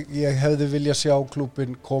 ég hefði viljað sjá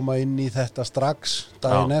klúbbinn koma inn í þetta strax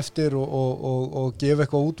daginn eftir og gefa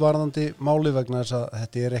eitthvað útvarðandi máli vegna þess að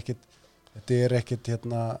þetta er ekkert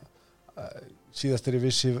síðast ég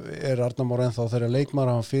vissi Arnar Már ennþá þeirra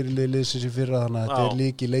leikmaður, hann fyrirliði liðsins í fyrra, þannig að þetta er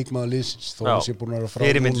líki leikmaður liðsins þó að sé búin að vera frá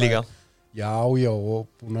fyrirmynd líka. Já, og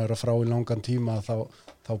búin að vera frá í langan tíma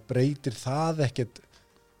þá breytir það ekkert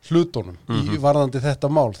hlutunum í varðandi þetta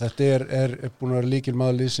mál. Þetta er búin að vera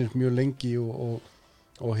líkilmaður liðsins mjög lengi og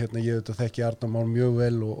ég veit að þekki Arnar Már mjög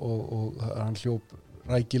vel og hann hljóp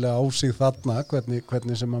rækilega á sig þarna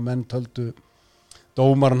hvernig sem að menn töldu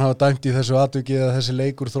dómarinn hafa dæmt í þessu atviki eða þessi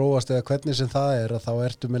leikur þróast eða hvernig sem það er að þá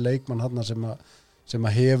ertu með leikmann hann sem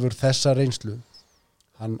að hefur þessa reynslu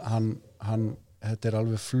hann þetta er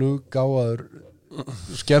alveg fluggáður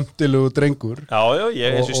skemmtilegu drengur og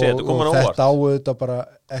þetta áauðvitað bara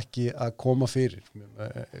ekki að koma fyrir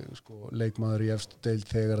sko, leikmaður í efstu deild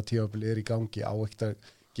þegar að tímabilið er í gangi á ekkert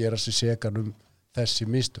að gera sér sekan þessi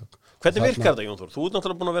mistök. Hvernig virkar þetta, Jón Þór? Þú ert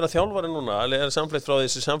náttúrulega búin að vera þjálfari núna, er samfleytt frá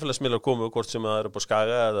þessi samfélagsmiðlar komu hvort sem það er upp á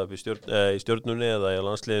Skaga eða í stjörnunni eða í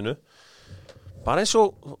landsliðinu. Bara eins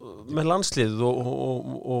og með landslið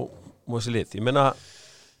og þessi lið. Ég meina,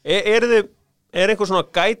 er einhver svona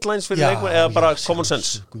guidelines fyrir leikmenn eða bara common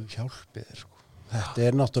sense? Hjálpið þér, sko. Þetta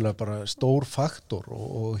er náttúrulega bara stór faktor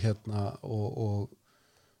og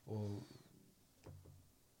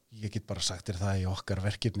ég get bara sagt þér það í okkar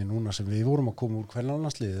verkefni núna sem við vorum að koma úr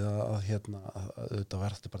kvennalandsliðið að þetta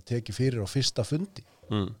verður bara tekið fyrir á fyrsta fundi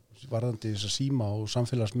varðandi þess að síma og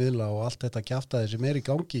samfélagsmiðla og allt þetta kjaftaði sem er í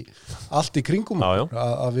gangi allt í kringum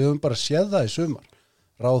að við höfum bara séð það í sumar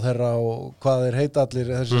ráðherra og hvað þeir heita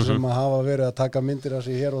allir þessi sem að hafa verið að taka myndir af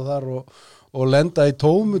sig hér og þar og lenda í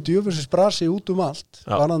tómu djöfusins brasi út allt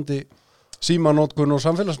varðandi símanótkun og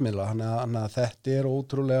samfélagsmiðla þannig að þetta er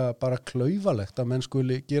ótrúlega bara klaufalegt að menn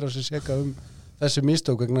skuli gera sér seka þessi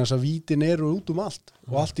mistök vegna þess að vítin eru út allt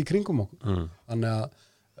og allt í kringum okkur þannig að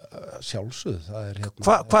sjálfsögð það er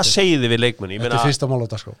Hvað segið þið við leikmenni? Þetta er fyrsta mál á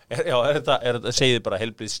dagskrá. Er þetta segið þið bara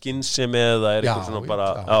heilbrigð skynsemi eða er eitthvað svona bara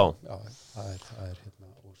það er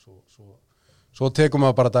og svo tekum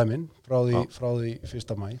við bara dæmin frá því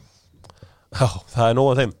 1. maí. Já, það er nóg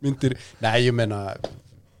af þeim. Myndir, nei, ég meina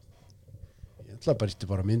Það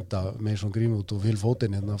bara mynda með svona Greenwood og Phil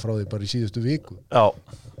Foden frá því bara í síðustu viku. Já.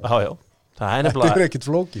 Það er nefnilega... Þetta er ekkert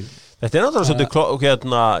flókið. Þetta er náttúrulega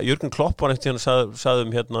svolítið, Jürgen Klopp var eftir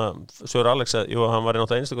sagði Sör Alex að hann var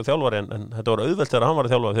náttúrulega einstakur þjálfari en þetta var auðvelt þegar hann var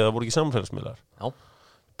þjálfari þegar það voru ekki samfélagsmiðlar. Já.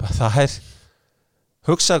 Það er,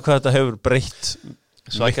 hugsað hvað þetta hefur breytt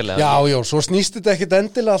svakalega. Já, svo snýst þetta ekkit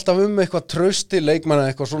endilega alltaf eitthvað trausti leikmanna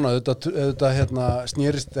eitthvað svona, auðvitað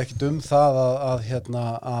snýrist þetta ekkit það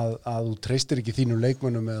að þú treystir ekki þínum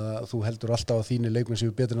leikmönnum eða þú heldur alltaf að þínir leikmenn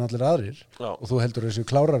séu betri en allir aðrir og þú heldur þessu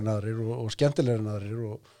klárar en aðrir og skemmtilegar en aðrir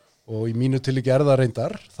og í mínu tilviki það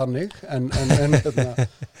reyndar þannig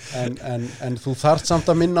en þú þarft samt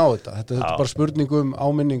að minna á þetta er bara spurning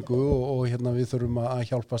áminningu og við þurfum að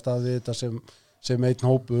hjálpast að við þetta sem einn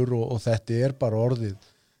hópur og þetta bara orðið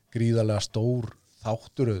gríðarlega stór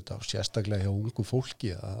þáttur auðvitað og sérstaklega hjá ungu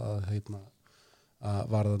fólki að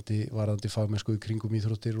varðandi fagmennsku í kringum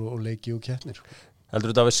íþróttir og leiki og keppnir. Heldur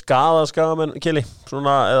þetta að við skagamenn, Kili?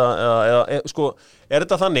 Svona, eða sko, er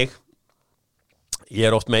þetta þannig? Ég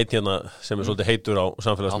oft meit hérna sem svolítið heitur á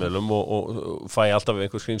samfélagsmiðlum og fæ alltaf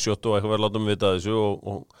einhver screenshot og eitthvað verið láta mig vita þessu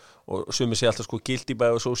og sumir sé alltaf sko guilty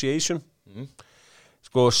by association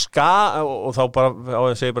sko og þá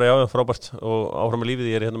bara segi bara já, frábært og áfram með lífið,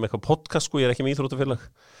 ég hérna með eitthvað podcast sko, ég ekki með íþróttafélag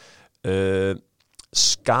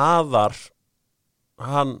skaðar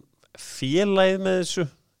hann félagið með þessu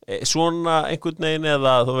svona einhvern veginn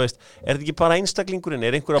eða þú veist, er þetta ekki bara einstaklingurinn,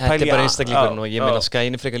 er einhver að pæla í þetta bara einstaklingurinn og ég meina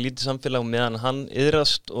Skaginn frekar lítið samfélag og meðan hann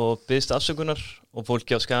yðrast og byggðist afsökunar og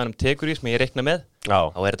fólki á Skaganum tekur í sem ég reikna með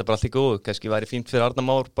þá þetta bara allt í góðu, kannski væri fínt fyrir Arnar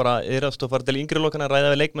Már bara yðrast og fara til yngri lokana að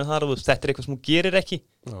ræða við leikmenn þar og þetta eitthvað sem hún gerir ekki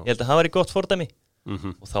ég held að það væri gott fordæmi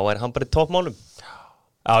og þá væri hann bara í toppmálum.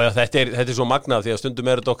 Já, þetta er svo magnað því að stundum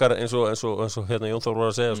þetta okkar eins og hérna Jón Þór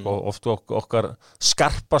var að segja sko, oft okkar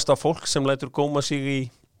skarpasta fólk sem lætur góma sig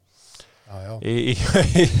í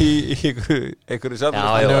einhverju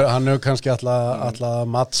samfélag. Hann hefur kannski alltaf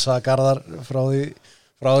mattsa Garðar frá því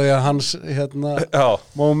að hans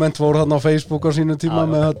moment voru hann á Facebook á sínu tíma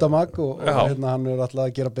með þetta mag og hann hefur alltaf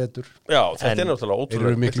að gera betur. Já, þetta er náttúrulega ótrúlega. Þeir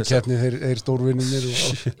eru miklu keppni, þeir stórvinninir.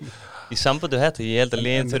 Í sambandi þetta, ég held að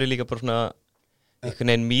liðin þurfi líka bara svona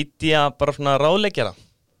einhvern veginn mídía bara svona ráðleikjara.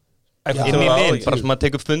 Inn í lið, bara sem að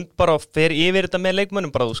tekur fund bara og fer yfir þetta með leikmönnum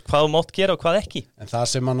bara hvað þú mátt gera og hvað ekki en það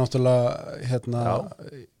sem að náttúrulega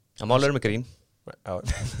það má alveg með grín það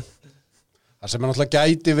sem að náttúrulega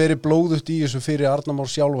gæti verið blóðugt í þessu fyrir Arnar Már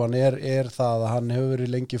sjálfan er það að hann hefur verið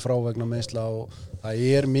lengi frá vegna meiðsla og það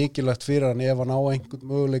er mikilvægt fyrir hann ef hann á einhvern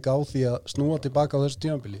möguleika á því að snúa tilbaka á þessu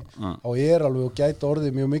tímabili þá alveg og gæti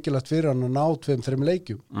orðið mjög mikilvægt fyrir hann að ná 2-3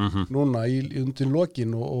 leikjum núna undir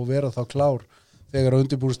lokin og vera þá klár þegar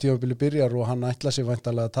undirbúningstímabili byrjar og hann ætla sér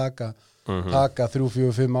væntanlega að taka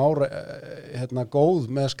 3-4-5 ár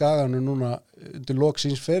góð með Skaganum núna undir lok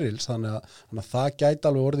síns ferils þannig að það gæti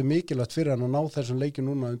alveg orðið mikilvægt fyrir hann að ná þessum leikjum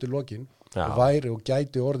núna undir lokin og væri og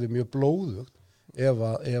gæti orðið mjög blóðugt ef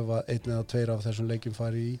einn eða 2 af þessum leikjum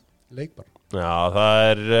fari í leikbann. Já,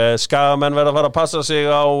 það Skagamenn verða að fara að passa sig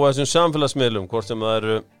á þessum samfélagsmiðlum hvort sem það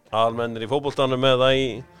eru almennir í fótboltanum eða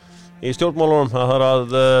í stjórnmálunum það er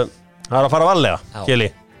að fara varlega,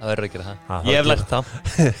 Kili. Það verður að gera það. Ég hef lært það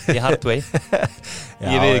í hard way.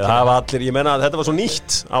 Það var allir, ég meina að þetta var svo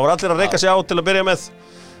nýtt. Það var allir að reyka sig á til að byrja með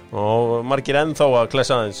og margir ennþá að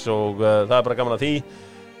klessa aðeins og það er bara gaman að því.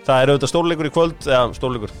 Það er auðvitað stórleikur í kvöld,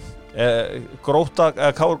 stórleikur.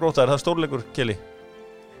 Káur Gróta, er það stórleikur, Kili?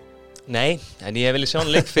 Nei, en ég vilja sjá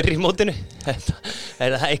hann leik fyrir í mótinu.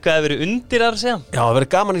 Er það eitthvað að vera undir að segja? Já, það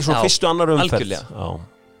verður gaman í svona fyrstu annar umferð. Algjörlega.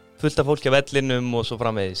 Fullt af fólki á vellinum og svo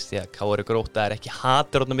framvegis því að Káur Gróta er ekki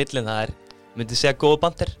hatur á millin, það myndi segja góða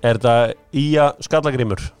bandir. Er þetta Ía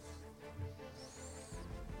Skallagrímur?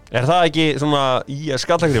 Er það ekki svona Ía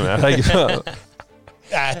Skallagrímur? Er það ekki svona?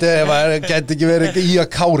 Þetta gæti ekki verið Ía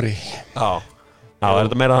Kári. Já, er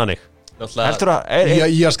þetta meira þannig?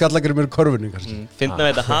 Ía Skallagrímur körfunni kannski. Fyndum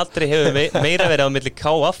við þetta hatri hefur meira verið á milli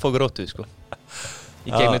KF og Grótu sko.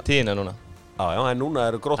 Í gegnum tíðina núna. Já, en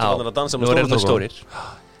núna eru Grótumannar að dansa með stórir.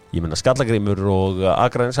 Ég meina Skallagrímur og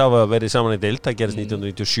Akranes hafa verið saman í deild, það gerist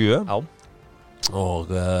 1997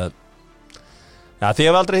 og þið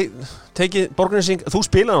hefur aldrei tekið Borgnesing, þú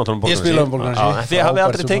spilaði náttúrulega Borgnesing. Ég spilaði Borgnesing. Þið hafið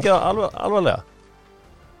aldrei tekið það alvarlega?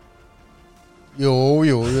 Jú,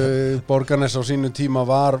 Borgarnes á sínu tíma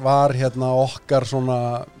var okkar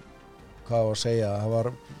svona, hvað var að segja, það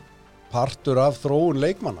var partur af þróun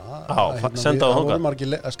leikmanna. Senda á þangað. Það voru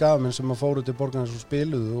margir skagamenn sem fóru til Borgarnes og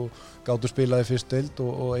spiluðu og gátu spilaði fyrst deild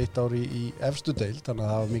og 1 ár í efstu deild, þannig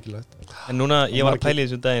að það var mikilvægt. En núna, ég var að pæla í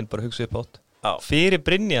þessum daginn, bara hugsa upp átt. Fyrir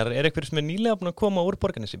Brynjar, er eitthvað sem nýlega búin að koma úr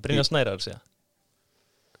Borgarnesi? Brynjar Snæra að segja.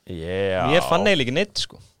 Ég fann eiginlega ekki neitt,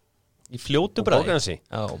 sko. Í fljótu bræði. Borgarnesi?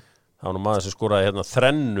 Já. Það var nú maður sem skoraði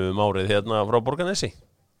þrennu árið frá Borgarnesi.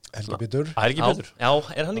 Helgi Pétur. Já,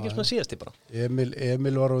 er hann ekki svona síðasti bara?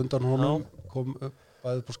 Emil var á undan honum, kom upp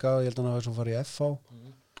bæðið på Skaga, ég held að hann hafi svo farið í FH.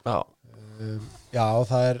 Já. Já,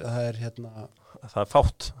 það er það er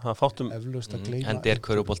fátt eflaust að gleyma en er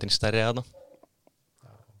köruboltinn stærri að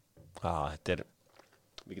þetta er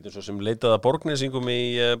við getum svo sem leitað að borgnesingum í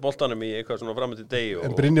boltanum í eitthvað svona fram til degi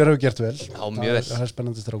en Brynjar hefur gert vel mjög vel það er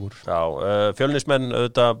spennandi strákur Fjölnismenn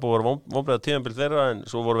auðvitað búið vonbreiða tímabil þeirra en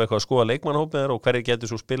svo vorum við eitthvað að skoða leikmannhópið þeirra og hverjir getur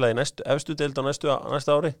svo spilað í efstu deild á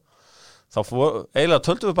næsta ári þá eiginlega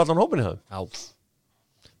töldum við ballan hópin í það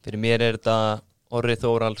fyrir mér er þetta Orri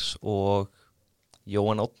Þórals og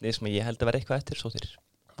Jóhann Árni sem ég held að vera eitthvað eftir svo þeir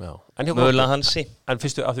mögulega Hansi en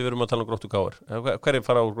fyrstu af því við erum að tala Gróttu Káar hverjir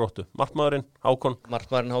fara á Gróttu? Markmaðurinn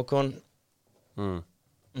Hákon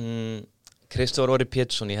Kristófur Orri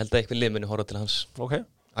Pétursson ég held að eitthvað lið muni horfa til hans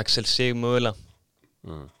Axel Sig mögulega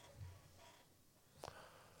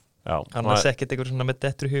annars ekkert eitthvað svona með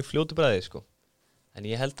dettur í fljótu bræði sko. En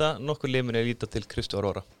ég held að nokkur lið muni líta til Kristófur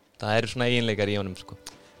Orra það eru svona eiginleikar í honum sko.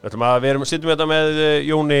 Við sittum þetta með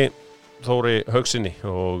Jóni Þóri Haugsinni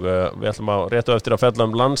og við ætlum að rétta eftir að fella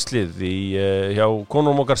landslið hjá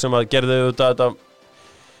konunum okkar sem að gerði þetta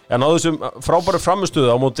náðu þessum frábæru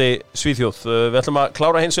framistöðu á móti Svíþjóð. Við ætlum að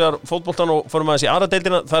klára hins vegar fótboltan og förum aðeins í aðra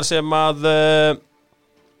deildina þar sem að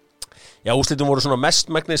úrslitum voru svona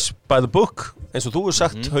mestmegnis by the book eins og þú hefur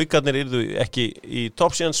sagt, Haukarnir yrðu ekki í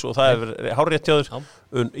toppsjens og það er hárrétt hjá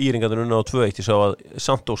þér Íringarnir unna á 2-1 ég sá að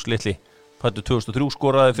Santos litli fættu 2003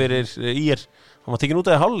 skoraði fyrir IR hann var tekinn út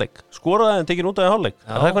af í hálfleik skoraði en tekinn út af í hálfleik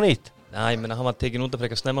er það eitthvað nýtt? Já, ég meina hann var tekinn út af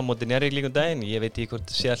frekar snemma móti Njarðvík líka daginn ég veit ekki hvort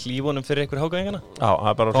sé að hlífunum fyrir einhver hágæðingana það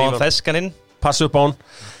er bara að hlífa feskan inn passa upp á hann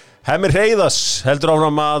Hemmi Hreiðars heldur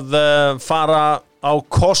áfram að fara á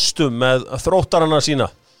kostum með þróttarana sína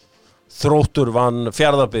Þróttur vann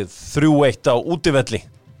Fjarðabyggð 3-1 á útivelli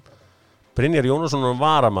Brynjar Jónasson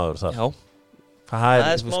varamaður þar það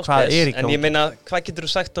er smá spes, en ég meina hvað getur þú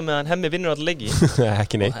sagt á meðan Hemmi vinnur alla leiki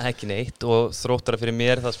ekki neitt og Þróttara fyrir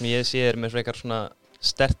mér það sem ég sé með frekar svona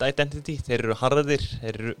sterkt identity, þeir eru harðir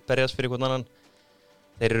þeir eru berjast fyrir hvern annan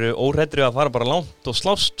þeir eru óhræddir að fara bara langt og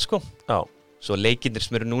slást sko svo leikindir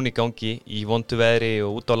sem eru núna í gangi í vondu veðri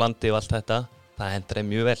og út á landi og allt þetta það hendur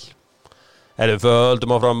þeim mjög vel Við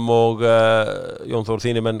höldum áfram og Jón Þór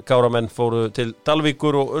þínir menn Káramenn fóru til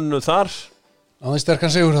Dalvíkur og unnu þar Aðeins sterkan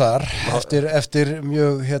sigur þar eftir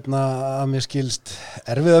mjög að mér skilst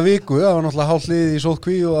erfiða viku, það var náttúrulega hálflið í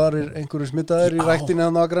sótkví og það er einhverju smittaðir í ræktinni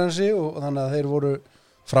að Akranesi og þannig að þeir voru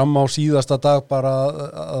fram á síðasta dag bara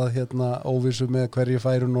að óvissu með hverju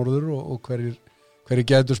færu norður og hverju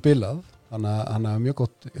getur spilað þannig að mjög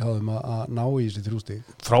gott hjá þeim að ná í þessi 3 stig.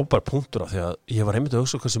 Frábær punktur af því að ég var einmitt að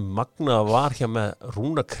hugsa hversu magna var hjá með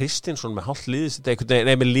Rúnar Kristinsson með hálft liðið sitt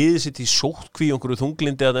með liðið sitt í sótkví og einhverju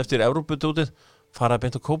þunglindi eftir Evróputótið faraði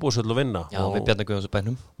beint á Kópavogshöll og vinna með Bjarna Guðjóns og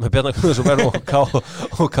bænum með Bjarna Guðjóns og bænum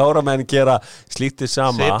og Káramenn gera slíkt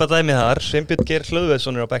sama Sveipa dæmi þar, Sveinbjörn Geir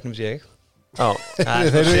Hlöðveðssonur á bæknum sé ég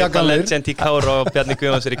Sveipa legend í Kára og Bjarni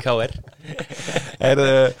Guðjóns í KR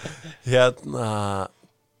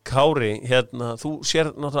Kári, þú sér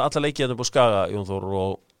náttúrulega alla leikið þetta på Skaga, Jón Þór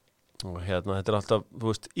og þetta er alltaf, þú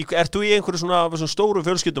veist ert þú í einhverju svona stóru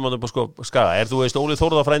fjölskyldum á Skaga, þú veist Óli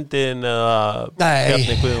Þórða frændin eða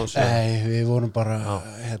Bjarni Guðjóns Nei, við vorum bara á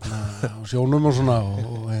sjónum og svona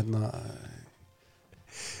og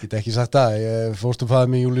get ekki sagt það, ég fóstufæði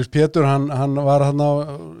með Július Pétur, hann var hann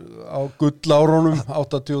á gullárunum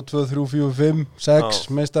 82, 3, 4, 5, 6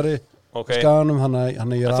 meistari Skaganum, hann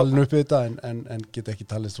er alveg uppið þetta en get ekki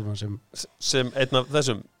talið svona sem einn af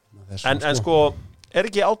þessum en sko, er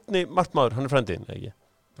ekki Árni markmaður, hann er frændin, ekki?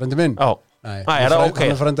 Frændi minn? Já. Nei, hann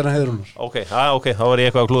er frændina Heiðrúnar. Ok, þá var ég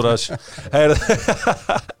eitthvað að klúra þess.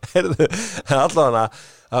 Heyrðu, allavega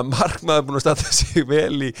að markmaður búin að standa sig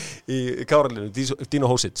vel í Káralinu,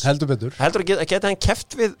 Dino Hósits. Heldur betur. Heldur að geta hann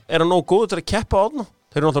keppt við, er hann nógu góður til að keppa á Árna?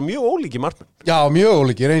 Þeir eru náttúrulega mjög ólíkir markmenn. Já, mjög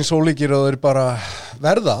ólíkir, eins ólíkir og þeir bara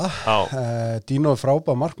verða. Dino er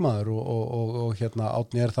frábær markmaður og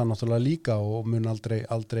Árni er það náttúrulega líka og mun aldrei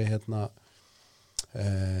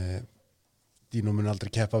Dino mun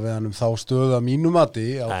aldrei keppa við hann þá stöðu að mínu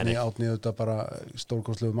mati. Árni auðvitað bara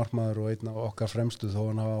stórkostlegu markmaður og einn af okkar fremstu þó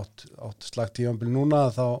hann hafa átt slagt tímabil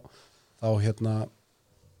núna þá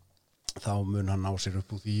mun hann ná sér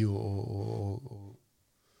upp úr því og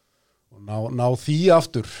ná því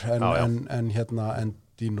aftur en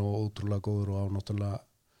Dino ótrúlega góður og náttúrulega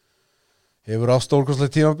hefur á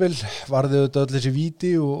stórkostlegt tímabil varði auðvitað öll þessi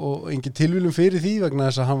víti og engin tilvílum fyrir því vegna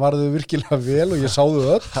þess að hann varði virkilega vel og ég sáðu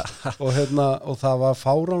öll og það var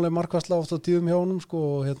fáránleg markvarsla oft á tíðum hjá honum sko,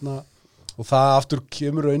 og og það aftur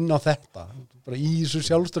kemur inn á þetta bara í þessu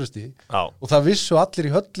sjálfströsti Já. og það vissu allir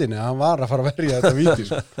í höllinni að hann var að fara að verja þetta víti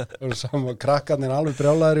það var saman krakkarnir alveg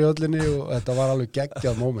brjálæðir í höllinni og þetta var alveg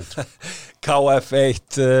geggjað moment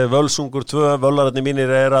KF1, Völsungur 2, völararnir mínir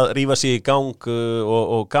að rífa sig í gang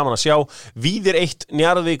og gaman að sjá. Víðir 1,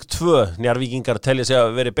 Njarðvík 2. Njarðvíkingar telja sig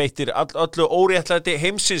að veri beittir öllu óréttlæti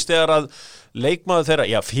heimsins þegar að leikmaður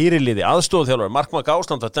þeirra, fyrirliði, aðstoðarþjálfari, Markmann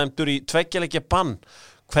Ásland var dæmdur í 2 leikja bann.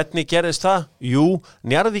 Hvernig gerðist það? Jú,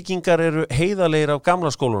 Njarðvíkingar eru heiðarlegir af gamla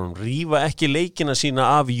skólanum, rífa ekki leikina sína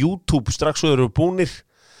af YouTube strax og eru búnir.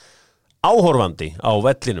 Áhorfandi á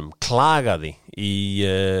vellinum klagaði í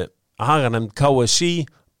haganefnd KSÍ,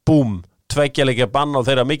 búm, 2 leikja bann á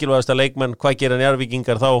þeirra mikilvægasta leikmenn. Hvað gera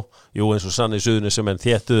Njarðvíkingar þá? Jú, eins og sann í Suðurnesjum en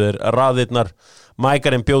þéttuður raðirnar.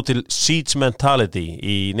 Mækarinn bjó til Siege mentality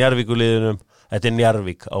í Njarðvíkuliðinum. Þetta er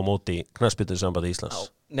Njarðvík á móti knattspyrnusambandi Íslands.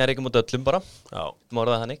 Já, Njarðvík á móti öllum bara. Já.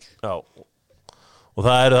 Morðað þannig. Já. Og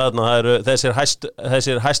það eru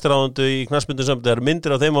þessir hæstráðundu í knattspyrnusambandi, það eru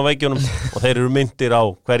myndir af þeim á veggjónum og þeir eru myndir á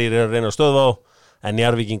hverjir að reyna að stöðva á, en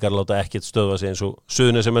Njarðvíkingar láta ekkert stöðva sig eins og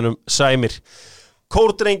Suðurnesjamönnum sæmir.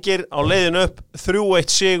 Kórdrengir á leiðinu upp,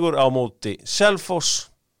 3-1 sigur á móti Selfoss.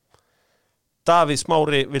 Davíð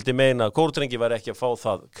Smári vildi meina að Kórdrengi var ekki að fá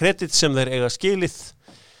það kredit sem þeir eiga skilið.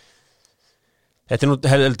 Þetta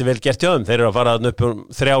er heldur vel gert hjá þeim. Þeir eru að fara upp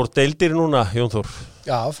 3 deildir núna, Jón Þór.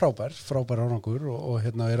 Já, frábær árangur og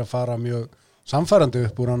er að fara mjög samfærandi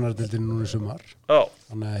upp úr annar deildinu núna í sumar. Já.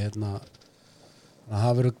 Þannig að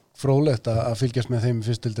það verður fróðlegt að fylgjast með þeim í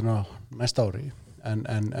fyrstdeildina næsta ári.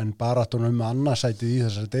 En baráttunum annarsætið í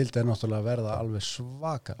þessari deild er náttúrulega að verða alveg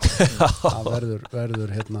svaka. Það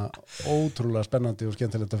verður ótrúlega spennandi og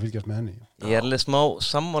skemmtilegt að fylgjast með henni. Ég er alveg smá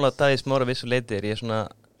sammála Davíð Smára vissu leitir. Ég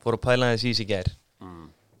fór að pæla þess í gær.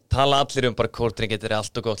 Tala allir bara Kórdrengi, þetta er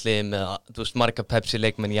allt og gott lið með marga Pepsi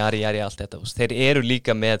leikmenn, jari, allt þetta. Þeir eru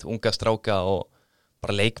líka með unga stráka og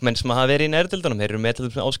bara leikmenn sem hafa verið í neðrdeildunum. Þeir eru með til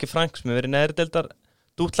þess að Áskir Frank sem hefur verið í neðrdeildar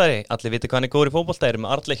dútlari. Allir viti hvað hann er góður í fótbolta. Þeir eru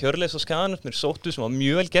með Arle Hjörleifs á Skaganum sem er sóttu sem var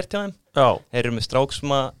mjög vel gert hjá þeim. Já. Þeir eru með strák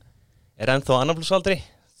sem er ennþá annarflúsaldri.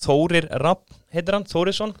 Þórir Rapp heitir hann,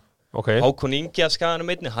 Þórisson. Okay. Hákon Ingi að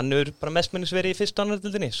Skaganum einni, hann hefur bara mestmennis verið í fyrstu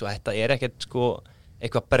annardeildinni. Svo þetta er ekkert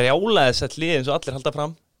eitthvað brjálaðið sett lið eins og allir halda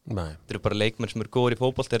fram. Nei. Þetta eru bara leikmenn sem eru góður í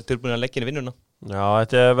fótbolta, þeir eru tilbúin að leggja inn í vinnuna. Já,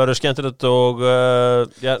 þetta verður skemmtilegt og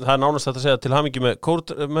það er nánast að segja til hamingju með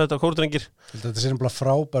þetta Kórdrengir. Þetta sé bara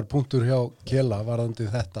frábær punktur hjá Kela varðandi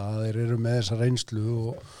þetta, að þeir eru með þessa reynslu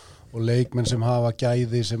og leikmenn sem hafa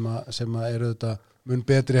gæði sem eru þetta mun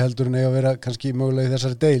betri heldur en eiga að vera kannski mögulega í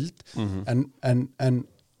þessari deild, en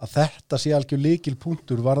að þetta sé algjör lykil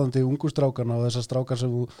punktur varðandi ungustrákarna og þessar strákar sem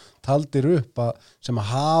þú taldir upp sem að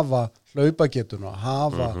hafa hlaupagetuna,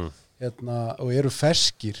 hafa og eru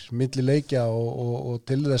ferskir milli leikja og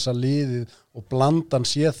til þess að liðið og blandan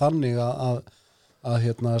sé þannig að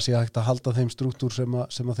sé hægt að halda þeim strúktúr sem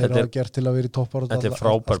að þeir hafa gert til að vera í toppbaráttu. Þetta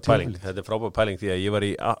er frábær pæling því að ég var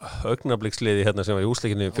í augnabliksliði sem var í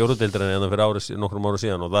úrslitinni fjóruðdeildarinn en fyrir nokkrum ára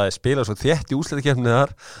síðan og það er spilað svo þétt í úrslitakeppni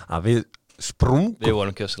þar að við sprungum. Við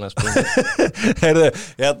vorum kjössalega sprungum. Heyrðu,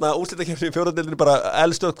 úrslitakeppni í fjóruðdeildinni bara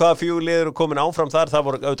eldstöð hvaða 4 liðir eru komin áfram þar, það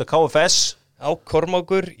voru auðvitað KFS.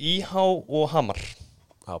 Kormákur, IH og Hamar.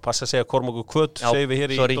 Já, passa að segja Kormákur Kvöt, segir við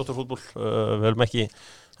hér í Dóttarfútból. Við höfum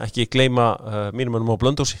ekki gleyma mínum önum á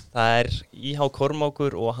Blöndósi. Það er IH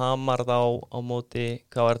Kormákur og Hamar þá á móti,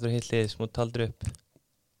 hvað var þetta hillið sem þú taldir upp?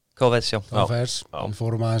 KFS, já. KFS, við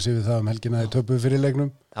fórum aðeins yfir það helgina í töpuðu fyrir leiknum.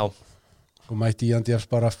 Já. Og mætti Ían Díaz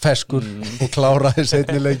bara feskur og kláraði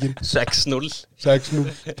seinni leikinn. 6-0.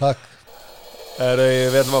 6-0, takk.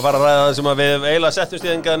 Við ætlum að fara að ræða það sem við eiginlega settumst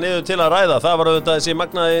í enga niður til að ræða. Það var auðvitað þessi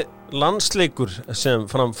magnaði landsleikur sem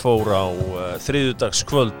framfór á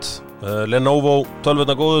þriðjudagskvöld. Lenovo,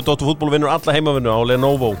 12 góðu, Dóttarfútból vinnur alla heimavinnu á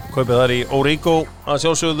Lenovo. Kaupið þar í Origo að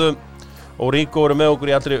sjálfsögðu. Origo eru með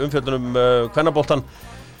okkur í allri umfjöldunum kvennaboltan.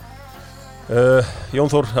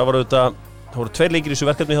 Jón Þór, það voru 2 leikir í þessu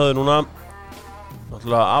verkefni hjá þau núna.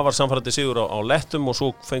 Náttúrulega afar samfærandi sigur á lettum og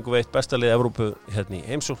svo fengum við eitt besta lið Evrópu hérna í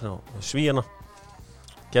heimsókn á Svíana.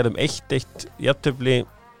 Gerðum 1-1 jafntefli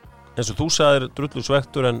eins og þú sagðir drullu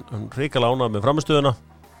svektur en hrikalega ánægður með frammistöðuna.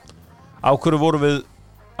 Á hverju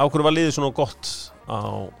var liðið svona gott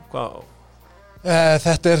hvað?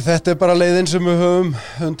 Þetta er bara leiðin sem við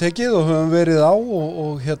höfum tekið og höfum verið á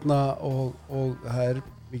og það er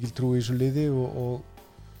mikil trú í þessu liði og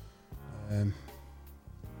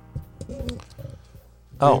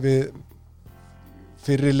við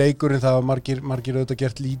fyrri leikurinn það var margir auðvitað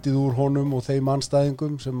gert lítið úr honum og þeim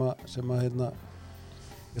andstæðingum sem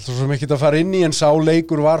Ég ætla svo mikið að fara inn í en sá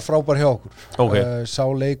leikur var frábær hjá okkur. Sá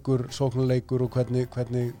leikur, sóknarleikur og hvernig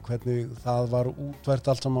það var útvært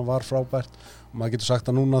allt saman var frábært. Og maður getur sagt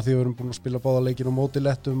að núna því við erum búin að spila báða leikin á móti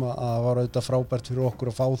lettum að það var auðvitað frábært fyrir okkur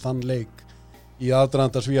að fá þann leik í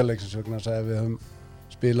aðdraganda Svíaleiksins vegna þess að við höfum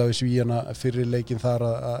spilað við Svíana fyrir leikin þar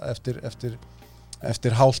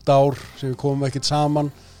eftir hálft ár sem við komum ekkert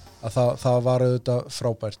saman að það var auðvitað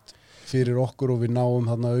frábært fyrir okkur og við náum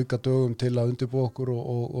þarna auka dögum til að undirbúa okkur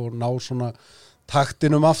og ná svona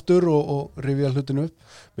taktinum aftur og rifja hlutinu upp.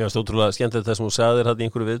 Mér finnst ótrúlega skemmtilegt það sem þú sagðir hérna í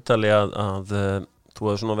einhverju viðtali að þú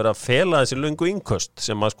hefur svona verið að fela þessi löngu innköst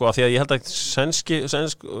sem að sko að því að ég held að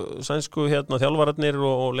sænsku hérna þjálfararnir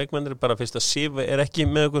og leikmennir bara fyrst að Sif ekki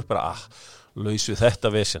með okkur bara laus við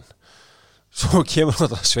þetta vesen. Svo kemur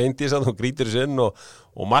þetta Sveindís og grítur þessu inn og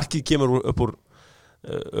markið kemur upp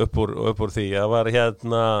úr því. Það var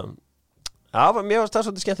hérna mér varst það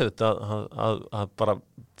svolítið skemmtilegt að bara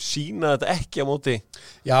sína þetta ekki á móti.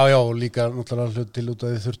 Já, líka náttúrulega hlut til út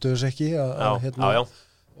að þið þurftu þess ekki Já.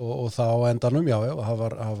 Og það á endanum,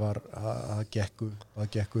 það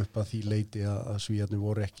gekk upp að því leiti að Svíarnir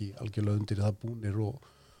voru ekki algjörlega undir það búnir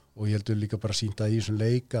og ég heldur líka bara sýnt að í þessum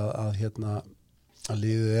leik að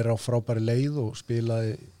liðið á frábæri leið og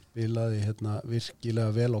spilaði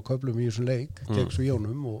virkilega vel á köflum í þessum leik gegn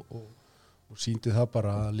Svíjónum og sýndi það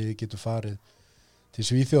bara að liðið getur farið til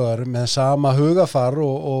Svíþjóðar með sama hugafar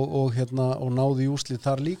og náði í úrslit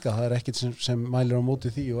þar líka. Það ekkert sem mælir á móti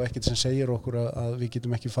því og ekkert sem segir okkur að við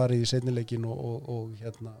getum ekki farið í seinnileikin og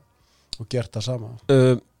gert það sama.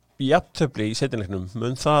 Jafntöfli í seinnileiknum,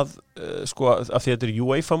 mun það sko af því að þetta er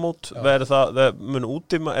UEFA mót, verður það mun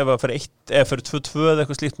útima ef það fyrir 2-2 eða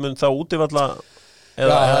eitthvað slíkt mun það útivalla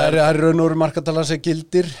það er raun og veru markatalan sem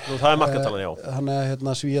gildir. Það er markatalan, já. Þannig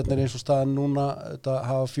að Svíarnir eins og staðan núna þetta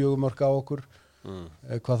hafa 4 mörk á okkur.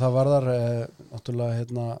 Hvað það varðar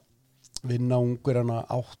náttúrulega vinna Ungverjana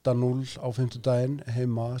 8-0 á 50 daginn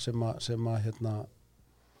heima sem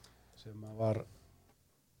var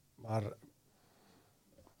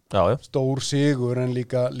stór sigur en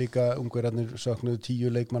líka Ungverjarnir söknuðu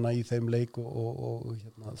 10 leikmanna í þeim leik og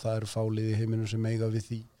það eru fálið í heiminum sem eiga við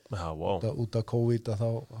því. Út af COVID að þá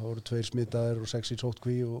voru 2 smitaðir og 6 í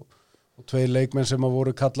sóttkví og 2 leikmenn sem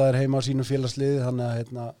voru kallaðir heima á sínu félagsliði þannig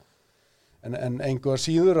að en engu að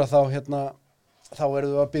síður að þá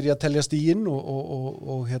verðum við að byrja að telja stíginn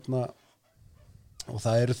og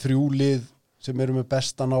það eru 3 lið sem eru með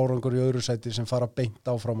bestan árangur í öðru sæti sem fara beint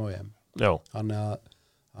áfram á EM. Já. Þannig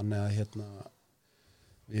að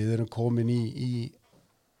við erum komin í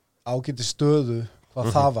ágæti stöðu hvað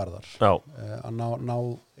það varðar. Að ná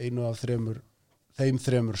einu af þeim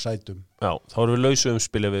 3 sætum. Já, þá erum við lausu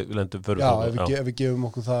umspil ef við lendum fyrir. Já, ef við gefum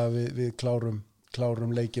okkur það að við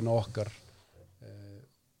klárum leikina okkar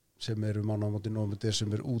sem eru mánaðamóti nóvember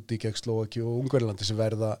sem er úti gegn Slóvakíu og Ungverjalandi sem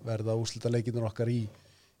verða úrslita leikinir okkar í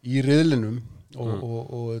riðlinum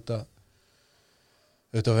og þetta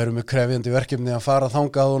verður með krefjandi verkefni að fara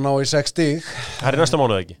þangað og ná í 6 stig. Það er næsta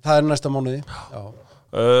mánuð ekki? Það er næsta mánuði, já.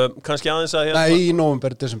 Kannski aðeins að Nei, í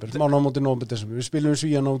nóvember, desember, mánaðamóti nóvember, desember. Við spilum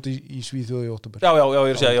Svíana út í Svíþjóð í október. Já, ég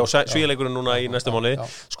er að segja, Svíaleikurinn núna í næsta mánuði.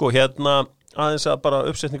 Sko, aðeins að bara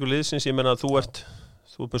uppsetningu liðsins, ég meina að þú ert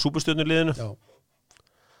með súpustjörnuliðinu. Já.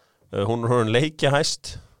 Hún leikja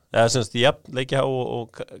hæst eða semst leikja há og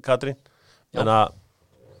Katrín en að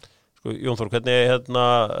sko, Jón Þór, hvernig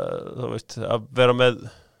þú veist, að vera með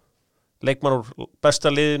leikmann úr besta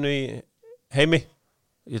liðinu í heimi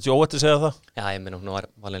ég er óætt að segja það. Já, ég meina hún var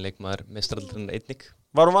valin leikmaður meistaraldarinn einnig.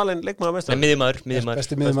 Var hún valin leikmaður meistaraldarinn?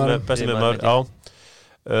 Miðjumaður. Besti miðjumaður, já.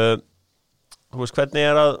 Þú veist, hvernig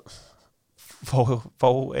er að fá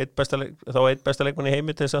eitt besta leikmann í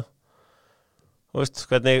heimi til þess að þú veist,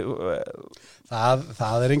 hvernig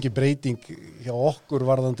það er engin breyting hjá okkur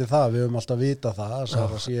varðandi það, við höfum alltaf vita það að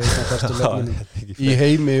Sara sé einn af bestu leikmönnum í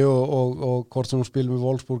heimi og hvort sem hún spilum í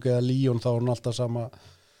Wolfsburg eða Lyon þá er hún alltaf sama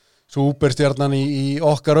súperstjarnan í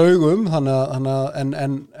okkar augum þannig að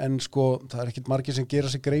en sko það er ekkert margir sem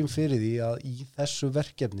gera sig grein fyrir því að í þessu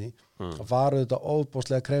verkefni var þetta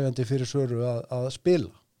ofboðslega krefjandi fyrir Söru að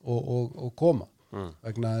spila og koma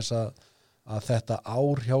vegna þess að þetta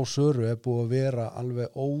ár hjá Söru er búið að vera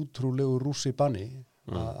alveg ótrúlegu rússi banni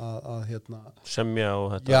að semja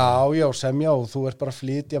og þetta já, semja og þú ert bara að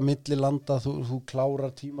flytja milli landa, þú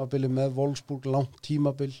klárar tímabili með Wolfsburg, langt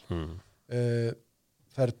tímabil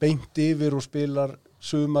fer beint yfir og spilar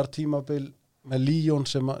sumar tímabil með Lyon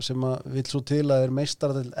sem að vill svo til að er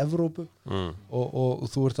meistaradeild Evrópu og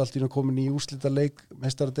þú ert allt í einu komin í úrslitaleik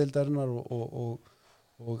meistaradeildarinnar og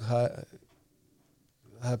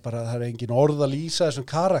það er engin orð að lýsa þessum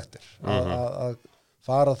karakter að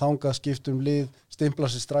fara þangað, skipta lið, stimpla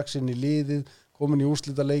sig strax inn í liðið, komin í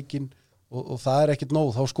úrslitaleikinn og það ekkert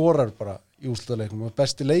nóg, þá skorar bara í úrslitaleiknum og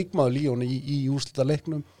besti leikmaður Lyon í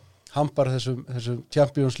úrslitaleiknum, hampar þessum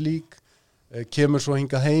Champions League, kemur svo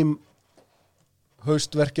hingað heim,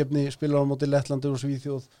 haustverkefni, spilar á móti Lettlandi og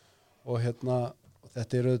Svíþjóð og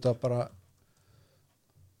þetta auðvitað bara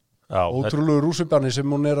ótrúlegu rússubani sem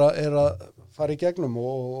hún er að fara í gegnum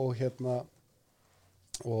og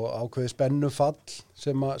ákveði spennufall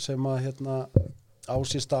sem á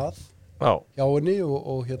sér stað hjá henni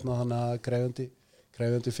og þannig að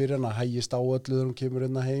krefjandi fyrir hann að hægist á öllu þegar hún kemur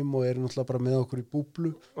heim og náttúrulega bara með okkur í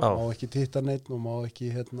búblu má ekki titta neitt og má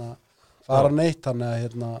ekki fara neitt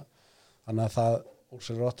þannig að það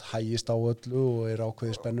ósverðrátt hægist á öllu og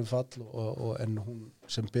ákveði spennufall en hún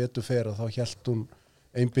sem betur fer að þá hélt hún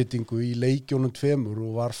einbyttingu í leikjónum 2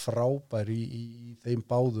 og var frábær í þeim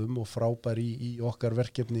báðum og frábær í okkar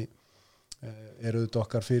verkefni auðvitað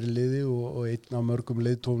okkar fyrirliði og einn af mörgum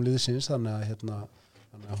leiðtogum liðsins þannig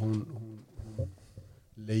að hún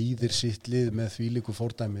leiðir sitt lið með þvílíku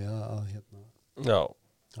fordæmi Já.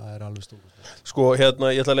 Það alveg stórt. Sko, ég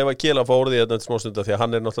ætla að leyfa Kela að fá orðið þetta smástunda því að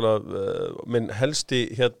hann náttúrulega minn helsti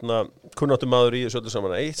kunnáttumaður í þessu öllu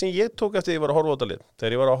saman. Eitt sem ég tók eftir ég var að horfa á þetta lið,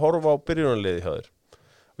 þegar ég var að horfa á byrjunarliði hjá þér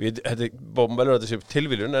og þetta velur þetta sé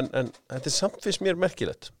tilviljun en þetta samt fyrst mér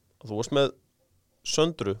merkilegt að þú varst með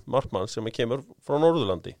Söndru Markmann sem kemur frá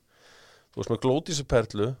Norðurlandi, þú varst með Glódísi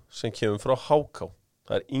Perlu sem kemur frá HK,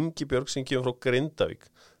 það Ingibjörg sem kemur frá Grindavík,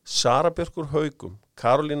 Sara Björk úr Haugum,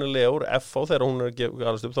 Karolína Leór FH þegar hún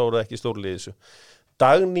alast upp þá það ekki stórlið þessu,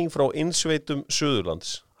 Dagný frá Innsveitum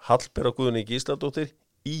Suðurlands, Hallbera Guðný Gísladóttir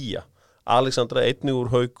Ía, Alexandra einnig úr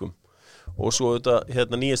Haugum og svo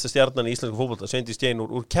þetta nýjasta stjarnan í íslensku fótbolta Sveindís Stein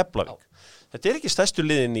úr Keflavík. Þetta ekki stærstu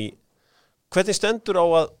liðin í hvernig stendur á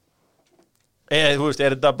að þú veist,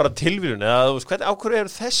 þetta bara tilviljun eða hvernig á hverju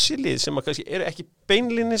eru þessi lið sem að kannski eru ekki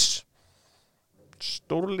beinlinis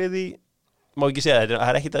stórliði má ekki segja það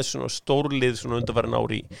er ekki þessi svona stórlið svona undanfarin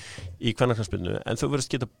ári í kvennaknattspyrnu en þau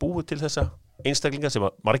verðast geta búið til þessa einstaklinga sem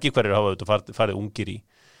að margir hverjir hafa farið ungir í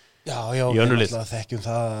Já, við þekkjum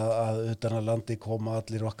það að utan að landi koma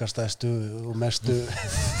allir okkar stærstu og mestu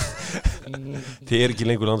Þið ekki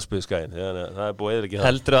lengur landsbyggðskæðin það er búið ekki það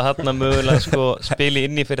Heldur að hann mögulega spili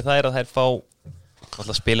inni fyrir þær að þær fá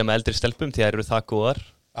alltaf spila með eldri stelpum því þær eru það góðar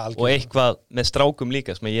og eitthvað með strákum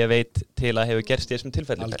líka sem ég veit til að hefur gerst í þessum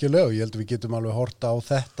tilfelli Algjörlega, ég held að við getum alveg horta á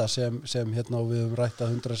þetta sem og við höfum rætt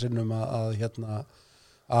 100 sinnum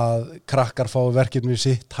að krakkar fá verkefni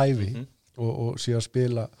sitt hæfi og síðan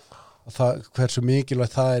spila hversu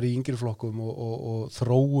mikilvægt það er í yngri flokkum og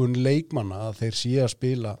þróun leikmanna að þeir sé að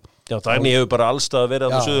spila Já, Dagný hefur bara allstað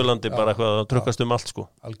verið á Suðurlandi bara eitthvað að trukkast allt sko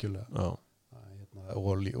Algjörlega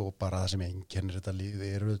og bara það sem einkennir þetta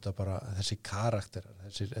lífi eru þetta bara þessi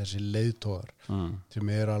karakterar þessi leiðtogar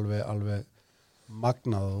sem alveg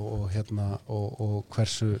magnað og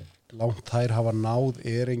hversu langt þær hafa náð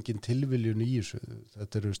engin tilviljun í þessu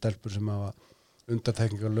þetta eru stelpur sem hafa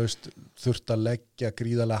undantekningarlaust þurft að leggja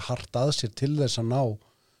gríðarlega hart að sér til þess að ná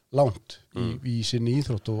langt í sinni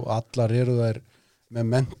íþrótt og allar eru þær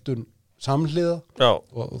með menntun samhliða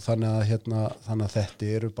og þannig að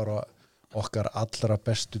þetta eru bara okkar allra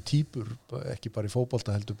bestu típur ekki bara í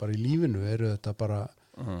fótbolta heldur bara í lífinu eru þetta bara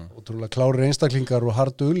ótrúlega klárir einstaklingar og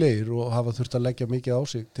harduglegir og hafa þurft að leggja mikið á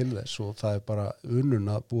sig til þess og það er bara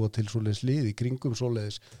unun að búa til svoleiðis lið í kringum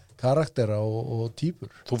svoleiðis karaktera og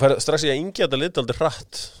típur. Þú fer strax í að yngja þetta litaldi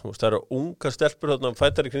hratt. Það eru ungar stelpur þarna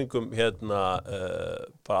fættar í kringum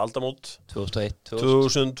aldamót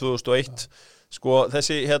 2001 sko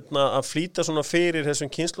þessi að flýta svona fyrir þessum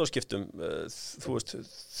kynslóðskiptum þú veist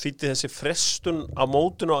þýtti þessi frestun á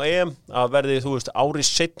mótun á EM að verði þú veist ári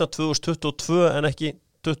seinna 2022 en ekki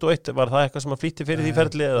 21 var það eitthvað sem að flýtti fyrir því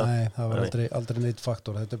ferli eða? Nei, það var aldrei neitt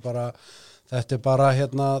faktor. Þetta er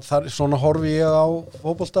bara svona horfi ég á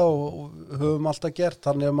fótbolta og höfum alltaf gert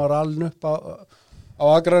þannig að maður aln upp á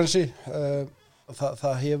Akranesi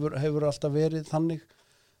það hefur alltaf verið þannig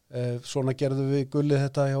svona gerðum við gullið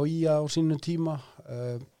þetta hjá IA á sínum tíma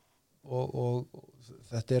og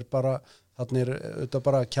þetta er bara þannig er auðvitað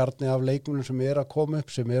bara kjarni af leikmunum sem að koma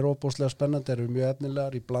upp sem óbúslega spennandi eru mjög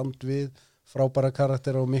efnilegar í bland við frábæra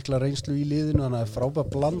karaktera og mikla reynslu í liðinu þannig að það er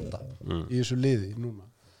frábæra blanda í þessu liði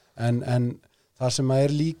núna en það sem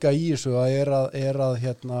er líka í þessu er að ég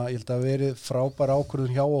held að verið frábær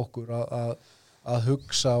ákvörðun hjá okkur að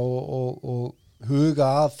hugsa og huga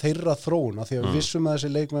að þeirra þróun af því að við vissum að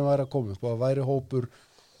þessi leikmenn væri að koma upp og að væri hópur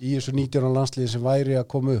í þessu 19. landsliði sem væri að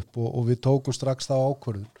koma upp og við tókum strax þá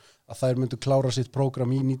ákvörðun að þær myndu klára sitt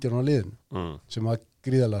prógram í 19. liðinu sem var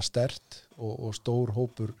gríðarlega sterkt og stór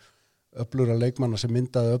hópur öflugra leikmanna sem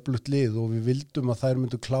myndaði öflugt lið og við vildum að þær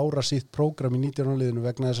myndu klára sitt prógram í 19. liðinu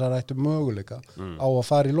vegna þess að rættu möguleika á að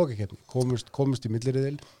fara í lokakeppni. Komust í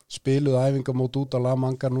milliriðil, spiluðu æfingamót út á La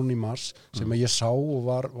Manga núna í mars sem að ég sá og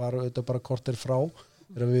var auðvitað bara korter frá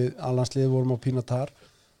þegar við allandsliðið vorum á Pínatar.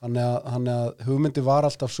 Þannig að hugmyndi var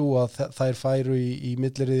alltaf svo að þær færu í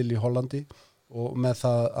milliriðil í Hollandi og með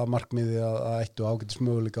það að markmiði að ættu ágætis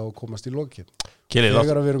möguleika og komast í lokakeppni.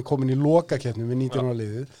 Þegar við erum komin í lokakeppni við 19.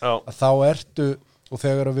 liðið, að þá ertu, og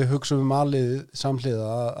þegar við hugsaum A-liðið samhliða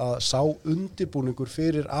að sá undirbúningur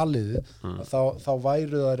fyrir A-liðið, þá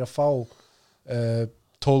væru þær að fá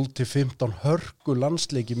 12-15 hörku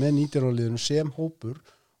landsleiki með 19. liðinu sem hópur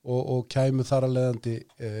og kæmu þar að leiðandi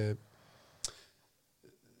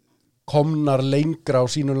komnar lengra á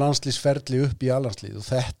sínu landslísferli upp í A-landslið og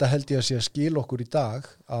þetta held ég að sé að skila okkur í dag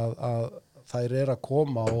að þær að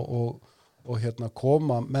koma og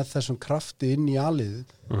koma með þessum krafti inn í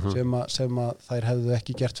A-liðið sem að þær hefðu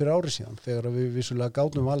ekki gert fyrir ári síðan þegar við vissulega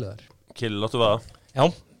gátum A-liðar. Kili, láttu vaða. Já,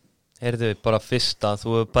 heyrðu bara fyrst að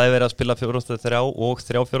þú hefur bæði verið að spila 4-3 og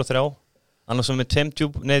 3-4-3 annars með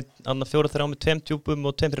 4-3 með 2 djúpum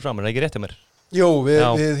og 2 fyrir fram, er það ekki rétt hjá mér? Jú, við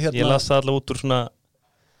ég las það allavega út úr svona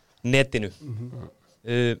netinu.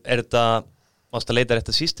 Er þetta varst að leita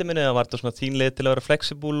rétt að systeminu eða var þetta svona þín leið til að vera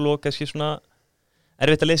flexible og kannski svona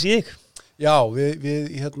erfitt að lesa í þig? Já,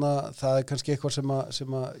 við það kannski eitthvað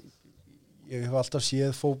sem að ég hef alltaf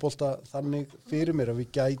séð fótbolta þannig fyrir mér að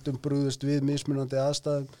við gætum brugðist við mismunandi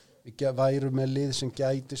aðstæðum, við værum með lið sem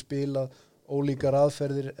gæti spilað ólíkar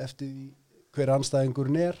aðferðir eftir hver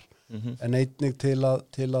andstæðingurinn en einnig til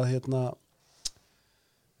að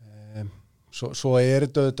Svo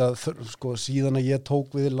þetta auðvitað, sko, síðan að ég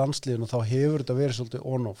tók við landsliðinu þá hefur þetta verið svolítið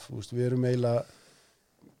on-off, við erum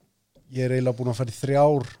ég er eiginlega búin að fara í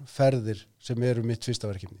 3 ferðir sem eru mitt fyrsta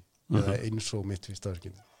verkefni, eða eins og mitt fyrsta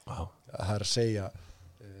verkefni. Það er að segja,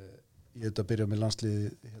 ég auðvitað byrja með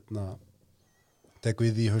landsliði, tek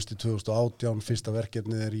við í hausti 2018, fyrsta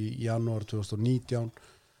verkefnið er í janúar 2019,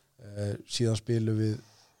 síðan spilum við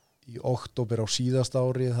í október á síðasta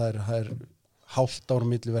ári, það er hálft ár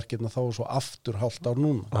milli verkefna þá og svo aftur hálft ár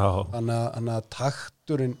núna. Þannig að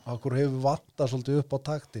takturinn, okkur hefur vantað svolítið upp á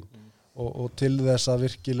taktin og til þess að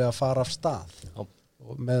virkilega fara af stað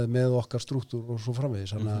og með okkar strúktúr og svo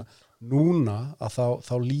framvegis. Þannig að núna að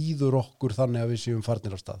þá líður okkur þannig að við séum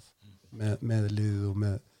farnir af stað með liðið og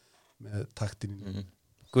með taktin.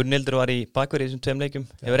 Gunnhildur var í bakverði í þessum 2 leikjum.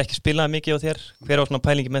 Hefur ekki spilað mikið á þér. Hver var svona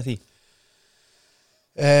pælingi með því?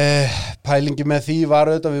 Pælingi með því var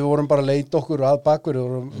auðvitað við vorum bara að leita okkur að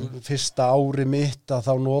bakverði fyrsta ári mitt að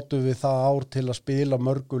þá notum við það ár til að spila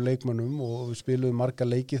mörgum leikmönnum og við spiluðum marga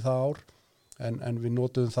leiki það ár en við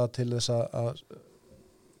notum það til þess að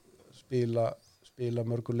spila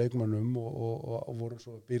mörgum leikmönnum og vorum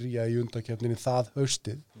svo að byrja í undankeppninni það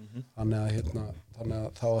haustið þannig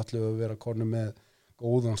að þá ætlum við að vera konu með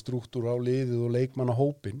góðan strúktúr á liðið og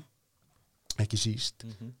leikmannahópin ekki síst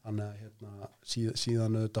þannig að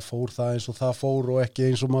síðan þetta fór það eins og það fór og ekki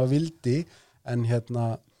eins og maður vildi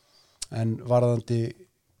en varðandi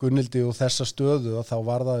Gunnhildi og þessa stöðu að þá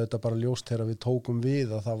var það þetta bara ljóst þegar við tókum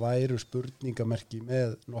við að það væru spurningamerki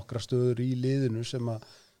með nokkra stöður í liðinu sem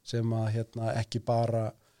að ekki bara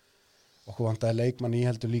okkur vantaði leikmann í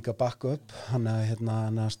heldur líka backa upp þannig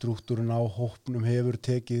að strúktúrin á hópnum hefur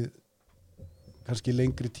tekið kannski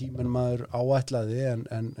lengri tíma en maður áætlaði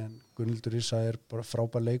en Gunnhildur Yrsa er bara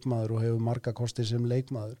frábær leikmaður og hefur marga kosti sem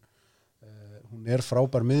leikmaður. Hún er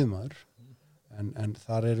frábær miðmaður en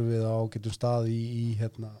þar erum við á ágætum stað í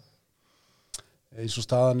eins og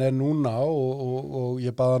staðan er núna og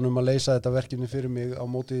ég baði hann að leysa þetta verkefni fyrir mig á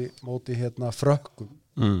móti Frökkum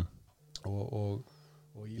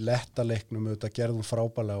og í lettaleiknum auðvitað gerðum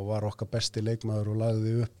frábærlega og var okkar besti leikmaður og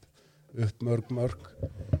lagði upp mörg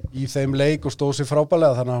í þeim leik og stóð sér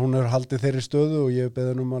frábærlega þannig að hún hefur haldið þeirri stöðu og ég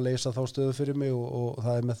beði hann að leysa þá stöðu fyrir mig og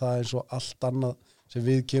það er með það eins og allt annað sem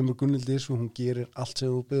við kemur Gunnhildi Yrsu, hún gerir allt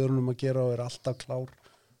sem þú beður hann að gera og er alltaf klár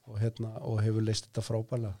og hefur leyst þetta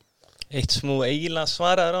frábærlega. Eitt smú eiginlega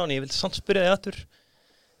svaraður á hann, ég vil samt spyrja þig aftur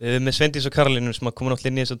með Sveindís og Karolínu sem að koma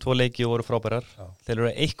náttúrulega inn í þessum 2 leiki og voru frábærar. Þeir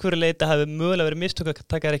eru einhverju leita hafi mögulega verið mistök að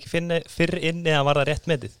taka þær ekki fyrr inn eða var það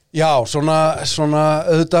rétt metið? Já, svona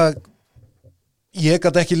auðvitað ég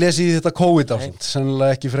gat ekki lesið í þetta COVID-ástand,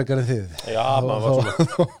 sennilega ekki frekar en þið. Já, maður var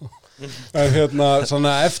svona.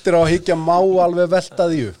 Svona eftir á hyggja má alveg velta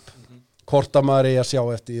því upp. Hvort að maður að sjá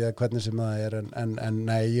eftir hvernig sem það er en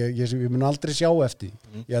nei, ég mun aldrei sjá eftir.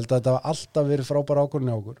 Ég held að þetta var alltaf verið frábær ákvörðun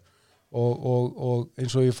hjá okkur og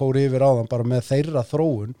eins og ég fór yfir áðan bara með þeirra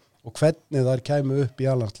þróun og hvernig þær kæmu upp í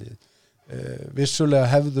A-landslið. Vissulega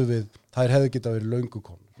hefðu við þær hefðu geta verið löngu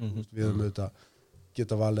konur. Við höfum auðvitað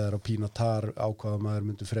geta valið þær á Pínatar ákvaða maður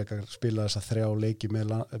myndi frekar spila þessa 3 leiki með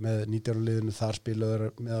 19 liðinu, þar spilaðu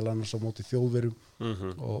þær meðal annars á móti Þjóðverjum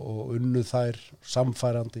og unnu þær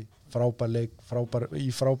samfærandi frábæru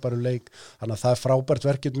leik, þannig að það er frábært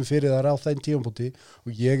verkefni fyrir þær á þeim tímapunkti og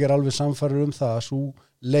ég er alveg samfærður það að svo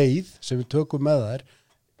leið sem við tökum með þær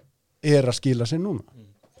er að skila sér núna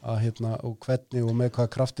að og hvernig og með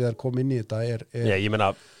hvaða krafti þær kom inn í þetta er Já, ég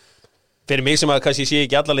meina fyrir mig sem að kannski sé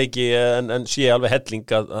ekki alla leiki en sé alveg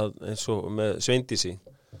helling að eins og með Sveindísi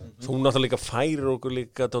þú náttúrulega færir okkur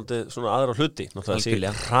líka svona aðra hluti, náttúrulega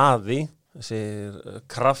þessi hraði þessi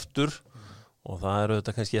kraftur og það er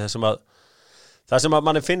auðvitað kannski það sem að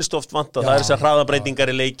manni finnst oft vanta, það er þessar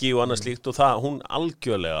hraðabreytingar í leiki og annað slíkt og það, hún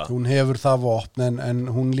algjörlega hún hefur það vopn en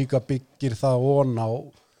hún líka byggir það á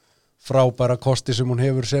frábæra kosti sem hún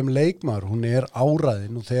hefur sem leikmaður, hún er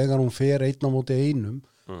áræðin og þegar hún fer 1 á móti 1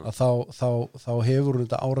 að þá hefur hún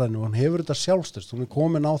þetta áræðinu og hún hefur þetta sjálfstöðst, hún er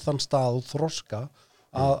komin á þann stað og þroska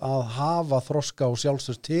að hafa þroska og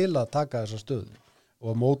sjálfstöðst til að taka þessa stöðu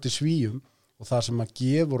og á móti Svíum og það sem að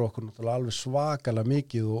gefur okkur náttúrulega alveg svakalega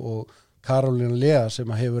mikið og Karolína Lea sem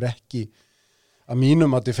að hefur ekki að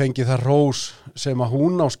mínum að þið fengið það rós sem að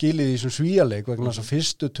hún á skilið í þessum Svíaleik vegna þess að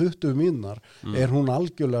fyrstu 20 mínútur er hún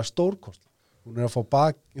algjörlega stórkostleg. Hún er að fá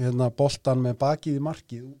boltan með bakið í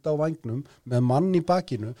markið út á vængnum með mann í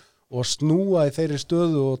bakinu og snúa í þeirri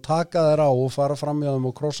stöðu og taka þær á og fara fram hjá þeim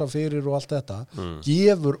og krossa fyrir og allt þetta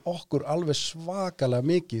gefur okkur alveg svakalega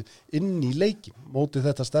mikið inn í leikin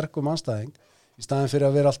mótið þetta sterkum anstæðing í staðin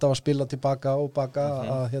fyrir að vera alltaf að spila tilbaka og baka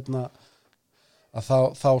að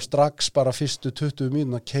þá strax bara fyrstu 20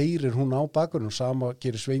 mínútur keyrir hún á bakgrunum sama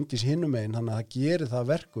gerir Sveindís hinum megin þannig að það gerir það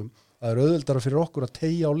verkum það er auðveldara fyrir okkur að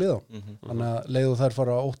teygja á liðan þannig að leiðu þær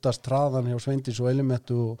fara að óttast traðan hjá Sveindís og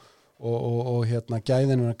Elimettu og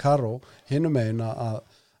gæðinu Karó hinum megin að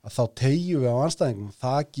þá teygjum við á anstæðingum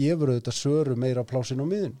það gefur auðvitað Söru meira plásin á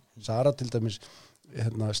miðun Sara til dæmis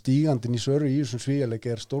stígandinn í Söru í þessum Svíaleik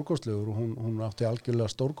er stórkostlegur og hún átti algjörlega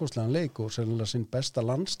stórkostlegan leik og sennilega sinn besta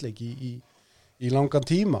landsleik í langan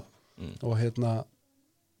tíma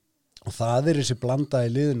og það er þessi blanda í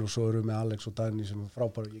liðinu og svo erum við með Alex og Dagný sem er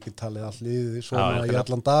frábær, ég get talið allt liðið svona í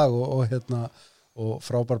allan dag og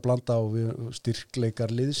frábær blanda og við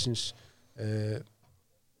styrkleikar liðsins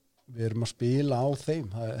við erum að spila á þeim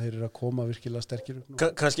þeir eru að koma virkilega sterkir upp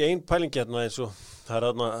Kannski ein pæling eins og það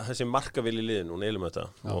er þessi markavil í liðinu og neilum þetta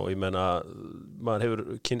og ég meina maður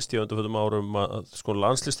hefur kynst í undanförnum árum að sko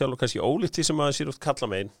landslistjálfur kannski ólíkt því sem maður sér oft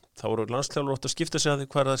kalla megin þá voru landslistjálfur oft að skipta sig að því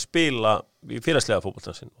hvað er að spila í félagslega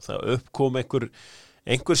fótboltansinn og það uppkom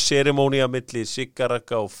einhver serimóni á milli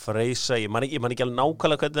Siggaraka og Freysa ég man ekki alveg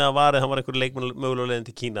nákvæmlega hvernig það var en hann var einhver leikmann mögulega leiðin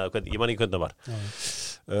til Kína ég man ekki hvernig það var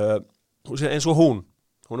eins og hún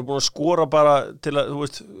er búin að skora bara til að, þú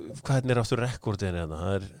veist, hvað er aftur rekordin hérna?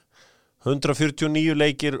 Það er 149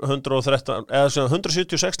 leikir, 113, eða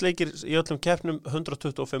 176 leikir í öllum keppnum,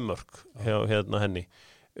 125 mörk hjá henni.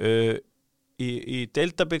 Í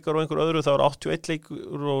deildabikar og einhver öðru þá er 81 leikur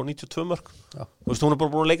og 92 mörk. Já. Þú veist, hún er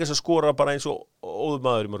bara búin að leika sig að skora bara eins og óður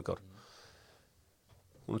maður í mörg ár.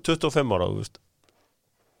 Hún er 25 ára, þú veist.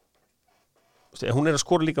 Hún er að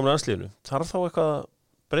skora líka með landsliðinu. Þarf þá eitthvað að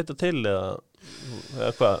breyta til eða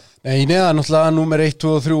hvað? Nei, náttúrulega númer 1, 2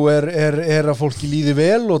 og 3 er að fólki líði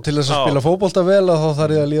vel og til þess að spila fótbolta vel að þá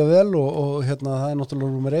þarf ég að líða vel og það er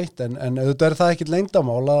náttúrulega númer 1 en auðvitað er það ekkit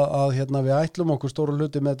leyndarmál að við ætlum okkur stóra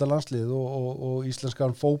hluti með þetta landslið og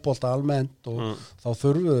íslenskan fótbolta almennt og þá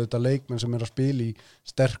þurfum við þetta leikmenn sem er að spila í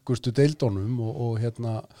sterkustu deildunum og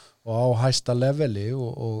á hæsta leveli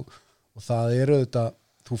og það er auðvitað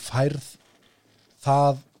þú færð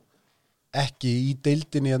það ekki í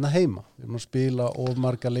deildinni hérna heima. Við erum að spila of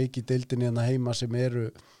marga leiki í deildinni hérna heima sem eru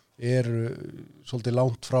svolítið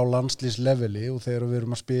langt frá landslýsleveli og þegar við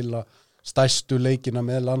erum að spila stærstu leikina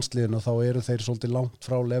með landsliðinu þá eru þeir svolítið langt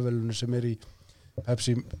frá levelinu sem er í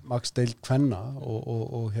Pepsi Max deild kvenna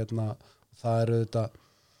og það eru þetta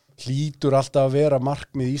hlýtur alltaf að vera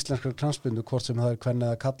markmið íslenskrar knattspyrnu hvort sem það er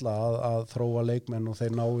kvenna eða kalla að þróa leikmenn og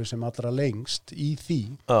þeir nái sem allra lengst í því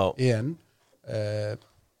en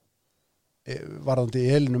varðandi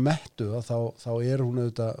Elínu Mettu þá er hún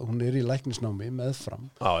auðvitað, hún er í læknisnámi meðfram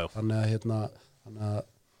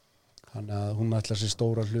þannig að hún ætlar sér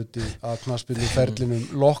stóra hluti að knattspyrnu ferlinum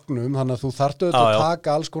loknum, þannig að þú þarft auðvitað að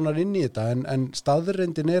taka alls konar inn í þetta en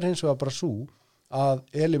staðreyndin er hins vegar bara svo að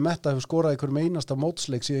Elín Metta hefur skorað einhverjum einasta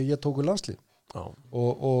mótsleik síðan ég tóku landslið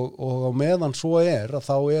og á meðan svo að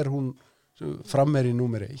þá er hún framherji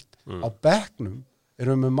númer 1 á bekknum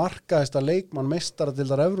erum við með markaðista leikmann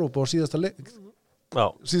meistaradildar Evrópu á síðustu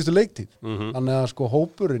leiktíð þannig að sko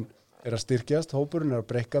hópurinn að styrkjast, hópurinn að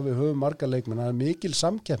breikka, við höfum marga leikmenn, það mikil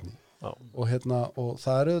samkeppni og það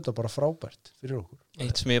auðvitað bara frábært fyrir okkur.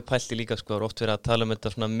 Eitt sem ég pælti líka sko, oft verið að tala þetta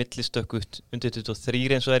svona millistökku undir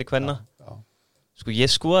 23 eins og það kvenna. Sko ég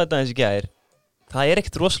skoða þetta eins og gær, það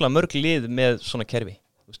ekkert rosalega mörg lið með svona kerfi.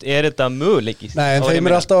 Þetta möguleiki? Nei, en þeim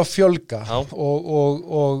alltaf að fjölga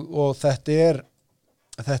og þetta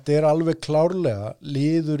alveg klárlega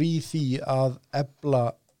liður í því að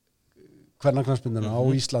efla kvennaknattspyrnuna á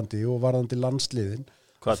Íslandi og varðandi landsliðin.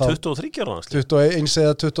 Hvað, 23 ára landslið? 21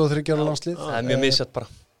 eða 23 ára landslið. Það mjög misjætt bara.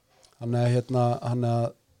 Þannig að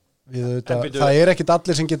það ekkert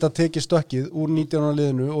allir sem geta tekið stökkið úr 19 ára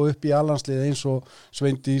liðinu og upp í A-landsliðið eins og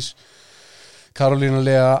Sveindís, Karolína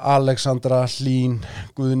Lea, Alexandra, Hlín,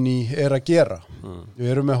 Guðný að gera. Við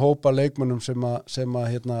erum með hópa leikmönnum sem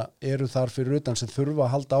eru þar fyrir utan sem þurfa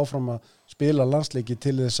að halda áfram að spila landsleiki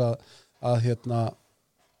til þess að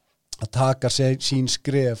taka sín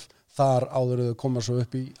skref þar áður þau koma svo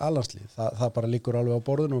upp í A-landslið. Það bara liggur alveg á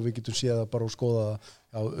borðinu og við getum séð það bara og skoða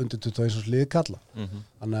það undir 21 liði kalla.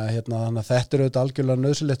 Þannig að þetta er auðvitað algjörlega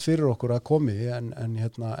nauðsynlegt fyrir okkur að komi en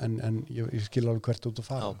ég skil alveg hvert út að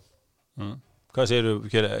fara. Hvað segirðu,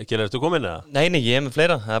 Kjell, ertu komin eða? Nei, ég er með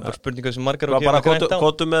fleira, það er bara spurningar sem margar og bara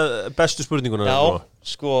kóttu með bestu spurninguna. Já,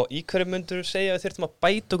 sko, í hverju myndur segja að þurftum að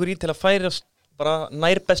bæta okkur í til að færast bara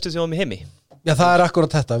nær bestu þjóðum í heimi? Já, það er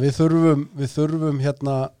akkurat þetta, við þurfum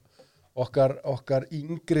okkar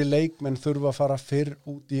yngri leikmenn þurfa að fara fyrr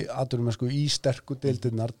út í atvinnumennsku í sterku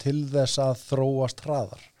deildirnar til þess að þróast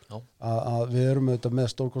hraðar. Að við erum auðvitað með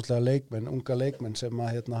stórkostlega leikmenn, unga leikmenn sem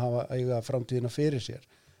hafa eiga framtíðina fyrir sér.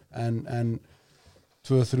 En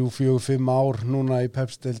 2, 3, 4, 5 ár núna í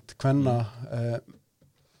Pepsi-deild kvenna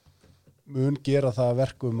mun gera það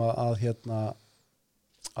verkum að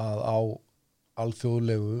á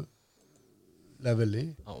alþjóðlegu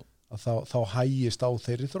leveli að þá hægist á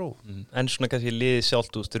þeirri þróun. En svona kannski liðið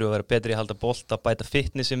sjálft þurfa að vera betri að halda bolta, bæta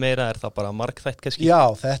fitnessi meira, það bara margþætt kannski? Já,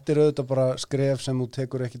 þetta auðvitað bara skref sem þú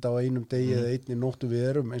tekur ekkert á einum degi eða einni nóttu. Við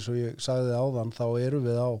erum, eins og ég sagði áðan, þá erum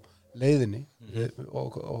við á leiðinni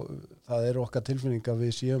og það er okkar tilfinning að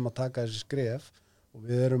við séum að taka þessi skref og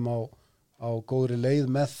við erum á góðri leið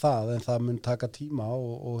með það en það mun taka tíma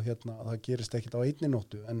og það gerist ekkert á einni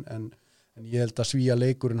nóttu en ég held að Svía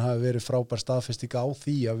leikurinn hafi verið frábær staðfesting á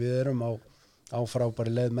því að við erum á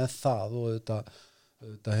frábæri leið með það og þetta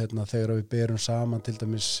þegar við berum saman til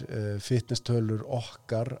dæmis fitnesstölur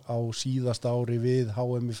okkar á síðasta ári við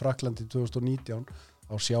HM í Frakklandi 2019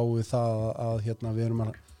 þá sjáum við það að við erum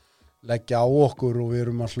að leggja á okkur og við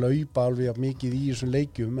erum að hlaupa alveg mikið í þessum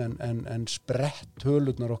leikjum en sprett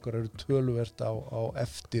tölurnar okkar eru töluvert á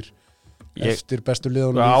eftir bestu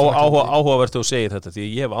liðunum. Áhugavert að þú segir þetta því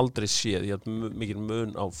ég hef aldrei séð, ég hef mikil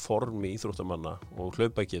mun á formi íþróttamanna og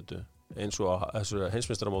hlaupagetu eins og þessu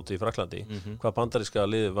heimsmeistaramóti í Frakklandi, hvað bandaríska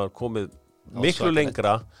liðið var komið miklu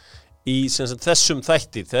lengra í þessum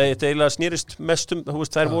þætti. Þetta eiginlega snýrist mestum,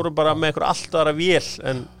 þær voru bara með einhver allt aðra vél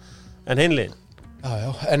en hinliðin.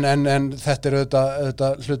 Já, en þetta er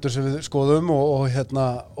auðvitað hlutur sem við skoðum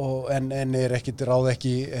en er ekkit ráð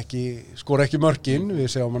skora ekki mörkin.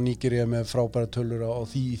 Við sjáum að Nígería með frábæra tölur á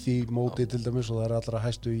því móti til dæmis og það er allra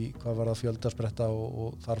hæstu í hvað var það fjöldaspretta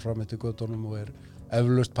og þar fram eftir göttunum og er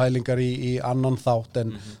eflaust pælingar í annan þátt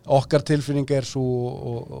en okkar tilfinning er svo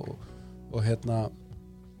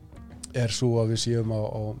er svo að við séum á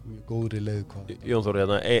mjög góðri leið. Jón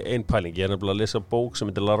Þór, ein pæling, ég er nefnilega að lesa bók sem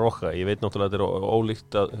heitir La Roja, ég veit náttúrulega að þetta er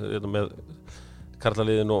ólíkt með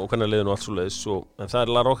karlaliðinu og kvennaliðinu og allt svo leiðis, en það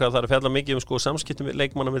er La Roja, það er fjallað mikið samskiptum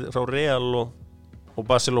leikmanna frá Real og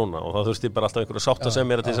Barcelona og það þurfti bara alltaf einhverja sátta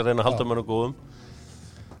sem til þess að reyna að halda mann góðum.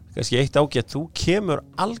 Kannski eitt ágætt, þú kemur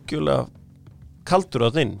algjörlega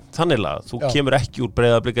kaldur á þinn, þannig að þú kemur ekki úr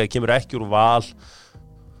Breiðablika, kemur ekki úr Val.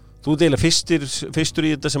 Þú eiginlega fyrstur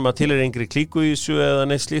í þetta sem að til engri klíku í þessu eða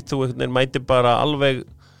neitt slíkt, þú mæti bara alveg,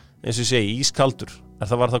 eins og ég segi, ískaldur.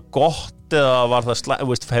 Var það gott eða var það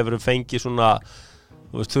hefur þú fengið svona,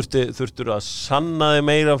 þurftur að sanna þig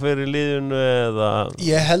meira fyrir liðinu eða?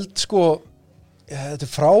 Ég held þetta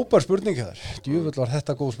er frábær spurning þar, djúvill var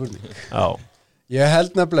þetta góð spurning. Já. Ég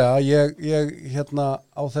held nefnilega að ég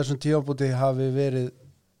á þessum tímabúti hafi verið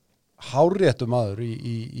hárréttu maður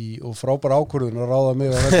og frábær ákvörðun að ráða mig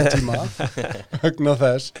á þessum tíma vegna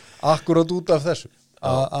þess, akkurat út af þessu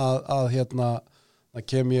að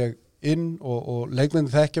kem ég inn og leikmenn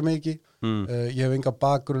þekkja mig ekki ég hef enga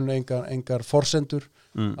bakgrunn, engar forsendur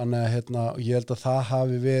þannig að ég held að það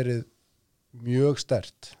hafi verið mjög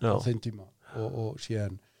sterkt á þeim tíma og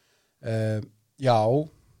síðan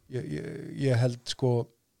ég held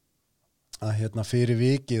að fyrir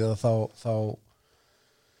vikið að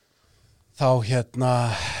þá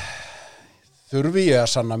þurfi ég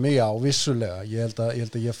að sanna mig á vissulega. Ég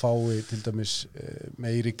held að ég fái til dæmis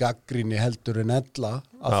meiri gagnrýni heldur en ella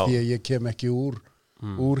af því að ég kem ekki úr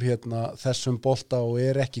þessum bolta og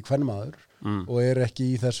ekki kvenmaður og ekki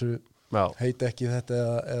í þessu heiti ekki þetta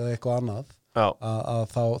eða eitthvað annað að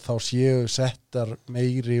þá séu settar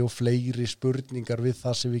meiri og fleiri spurningar við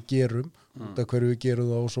það sem við gerum út af hverju við gerum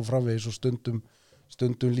það og svo framvegis og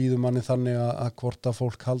stundum líður manni þannig að hvort að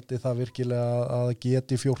fólk haldi það virkilega að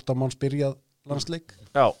geti 14 manns byrjað landsleik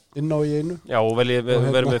inn á í einu. Já, og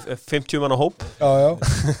verðum með 50 manna hóp. Já,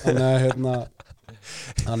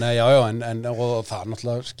 þannig en og það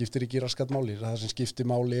náttúrulega skiptir ekki raskat máli. Það sem skiptir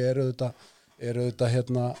máli er auðvitað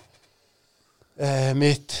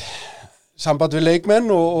mitt samband við leikmenn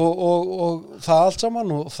og það allt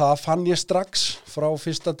saman og það fann ég strax frá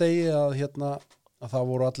fyrsta degi að það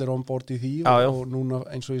voru allir on board í því og núna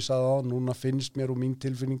eins og ég sagði núna finnst mér og mín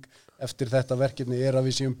tilfinning eftir þetta verkefni að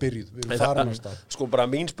við séum byrjuð, við erum farin á stað. Sko bara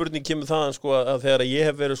mín spurning kemur það sko að þegar ég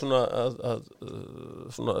hef verið svona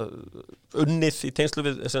unnið í tengslu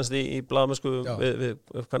við í blaðamennsku við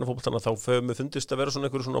kvennafótboltana þá höfum við fundist að vera svona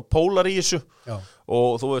einhverju svona pólar í þessu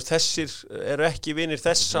og þú veist þessir eru ekki vinir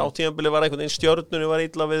þessa á tímabili var einhvern veginn Stjörnunni var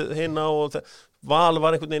illa við hina og Val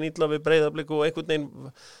var einhvern veginn illa við Breiðablik og einhvern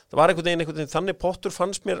veginn þannig pottur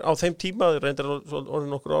fannst mér á þeim tíma reyndar orðið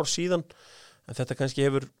nokkur ár síðan en þetta kannski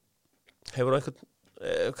hefur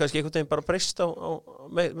kannski einhvern veginn bara breyst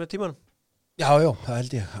með tímanum? Já, það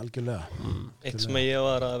held ég, algjörlega. Eitt sem ég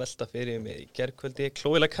var að velta fyrir mig í gærkvöldi,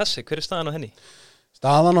 Chloe Lacasse, hver staðan á henni?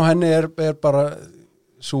 Staðan á henni er bara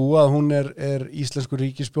svo að hún er íslenskur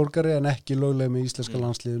ríkisborgari en ekki lögleg með íslenska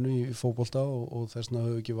landsliðinu í fótbolta og þessna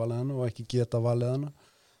höfum ekki valið hana og ekki geta valið hana.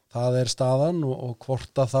 Það er staðan og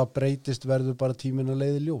hvort að það breytist verður bara tíminn að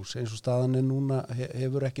leiði ljós. Eins og staðan er núna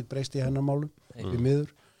hefur ekkert breyst í hennar málum við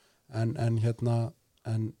miður. En það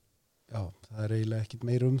er eiginlega ekkert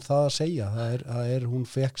meira það að segja. Það hún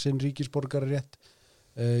fekk sinn ríkisborgari rétt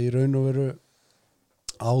í raun og veru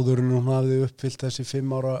áður en hún hafði uppfyllt þessi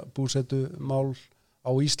 5 ára búsetu mál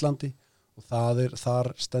á Íslandi og þar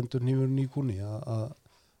stendur hnífurinn í kúnni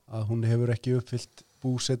að hún hefur ekki uppfyllt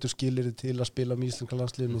búsetu skilyrði til að spila með íslenska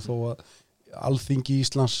landsliðinu þó að Alþingi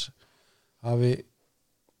Íslands hafi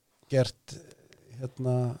gert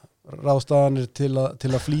ráðstafanir til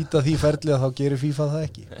að flýta því ferli að þá gerir FIFA það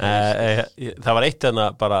ekki. Það var eitt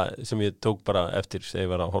bara sem ég tók bara eftir þegar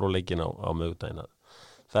ég var að horfa leikina á miðvikudaginn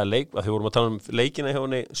það er leik, að því vorum að tala leikina hjá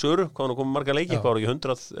henni Söru, hvað hann komið marga leiki, hvað var ekki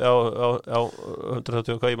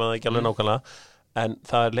 130 hvað ég maður ekki alveg nákvæmlega en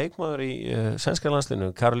það er leikmaður í sænska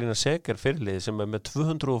landsliðinu Karolína Seger fyrirlið sem með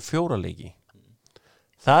 204 leiki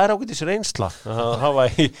það er ágætis reynsla að hafa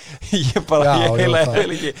ég heila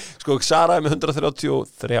ekki sko Sara er með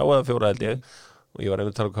 133 eða 4 held ég og ég var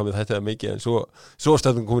einmitt að tala hvað með þetta er mikið en svo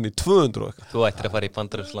stöðum komin í 200 eitthvað. Þú ættir að fara í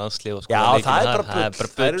bandarískt landslið og skoða leikina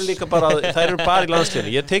það eru bara í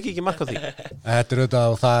landsliðinu ég tek ekki mark á því. Þetta er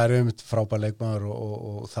auðvitað og það er einmitt frábær leikmaður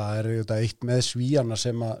og það er auðvitað eitt með Svíana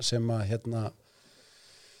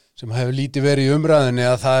sem hefur lítið verið í umræðinni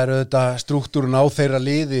að það er auðvitað strúktúrun á þeirra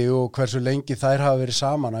liði og hversu lengi þær hafa verið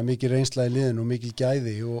saman að mikil reynsla í liðinu og mikil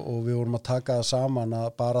gæði og við vorum að taka það saman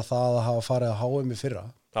að bara það að hafa farið að HM í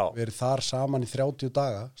fyrra verið þar saman í 30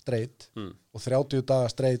 daga streitt og 30 daga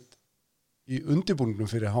streitt í undirbúningnum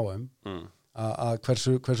fyrir HM að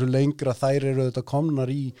hversu lengra þær eru auðvitað komnar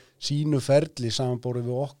í sínu ferli samanborið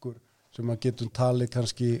við okkur sem að getum talið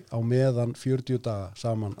kannski á meðan 40 daga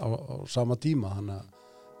saman á sama tíma þannig að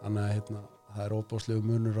það er óbúslegu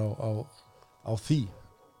munur á því.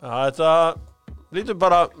 Þetta lítur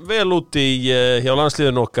bara vel út hjá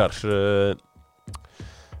landsliðinu okkar.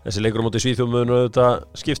 Þessi leikur á móti Svíþjóð mun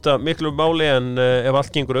auðvitað skipta miklu máli en ef allt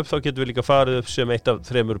gengur upp þá getum við líka farið upp sem eitt af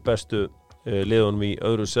 3 bestu liðunum í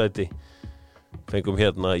öðru sæti. Fengum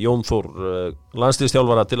Jón Þór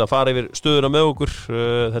landsliðsþjálfara til að fara yfir stöðuna með okkur.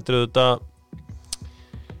 Þetta er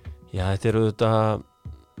auðvitað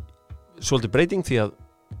svolítið breyting því að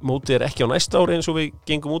mótið er ekki á næsta ári eins og við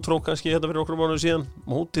gengum út frá kannski fyrir nokkrum mánuðum síðan.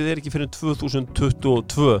 Mótið er ekki fyrir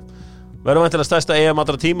 2022. Verðum væntanlega stærsta EM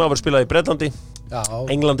allra tíma að vera spilað í Bretlandi.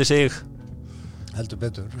 Englandi sig. Heldur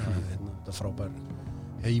betur. Þetta frábær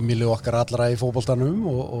heimili okkar allra í fótboltanum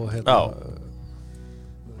og þetta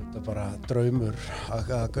er bara draumur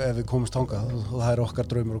ef við komumst þangað og það er okkar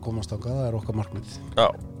draumur að komast þangað, það er okkar markmið. Já,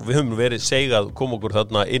 við höfum verið seigað koma okkur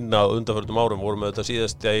þarna inn á undanförnum árum, vorum við þetta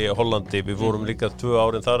síðast í Hollandi, við vorum líka 2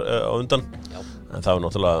 árin þar á undan, en það var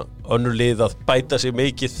náttúrulega önnur lið að bæta sig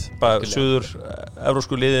mikið, bara suður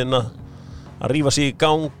evrósku liðina að rífa sig í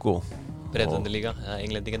gang og Bretlandi líka,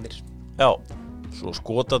 englendingarnir. Já, svo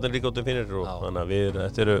Skotarnir líka út fyrir og þannig að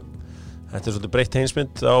þetta er svolítið breytt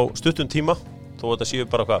heimsmynd á stuttum tíma. þó þetta séu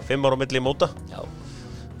bara 5 ára á milli móta. Já.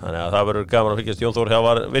 Þannig að það verður gaman að fylgjast. Jón Þór, það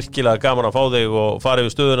var virkilega gaman að fá þig og fara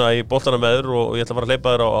yfir stöðuna í boltanum með þér og ég ætla að fara að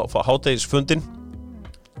hleypa þér á hádegisfundin.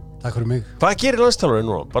 Takk fyrir mig. Hvað gerir landsþjálfarinn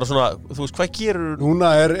núna? Bara svona, þú veist, hvað gerir... Núna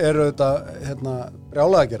er þetta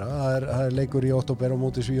brjálað að gera. Það er leikur í október á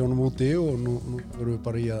móti Svíunum úti og nú verðum við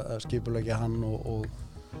bara í að skipuleggja hann og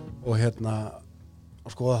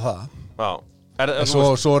skoða það. Já.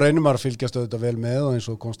 Svo reynir maður að fylgjast auðvitað vel með og eins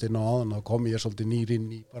og komst inn á áðan, þá kom ég svolítið nýr inn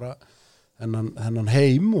í bara hennan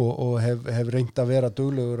heim og hef reynt að vera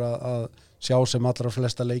duglegur að sjá sem allra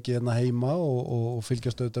flesta leiki hérna heima og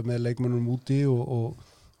fylgjast auðvitað með leikmönnum úti og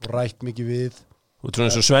rætt mikið við. Þú trúin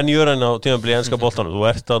eins og Sven Jören á tímabili í enska boltanum, þú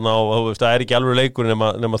ert þarna og þú veist, það er ekki alveg leikur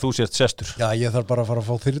nema þú sért sestur. Já, ég þarf bara að fara að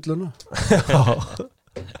fá þyrluna.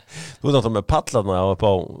 Þú ert náttúrulega með pallarna upp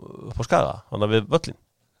á Skaga, þannig við völlin.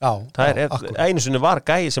 Já, það er einu sinni var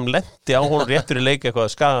gæi sem lendi á honum réttur í leik eitthvað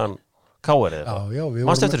Skagan KR eða eitthvað.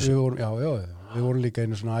 Við vorum líka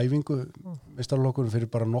einu svona æfingu meistaralokkurinn fyrir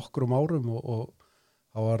bara nokkrum árum og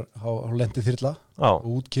þá lendi þyrla og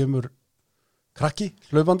út kemur krakki,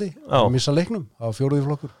 hlaupandi og missa leiknum, það var 4.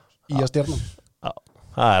 flokkur í að stjarnan.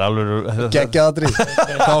 Það er alveg geggjaðri.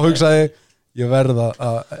 Þá hugsaði ég verða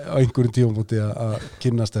á einhverjum tímamóti að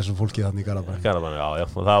kynnast þessum fólki þannig í Garabæn. Já,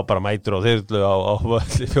 og það bara mætur á þyrlu á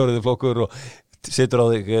 4. flokkur og setur á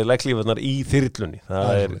þig legglífarnar í þyrlunni.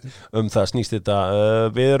 Það er það snýst þetta.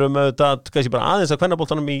 Við erum auðvitað, kannski bara aðeins að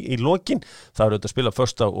kvennaboltanum í lokin. Það er auðvitað að spila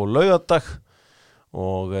föstudag og laugardag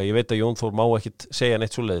og ég veit að Jón Þór má ekkit segja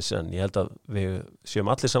neitt svoleiðis en ég held að við séum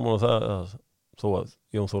allir saman á það að þó að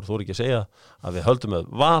Jón Þór þóri ekki að segja að við höldum með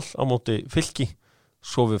Val á móti Fylki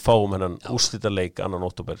svo við fáum hennan úrslitaleik 2.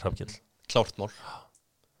 október Hrafnkell. Klárt mál.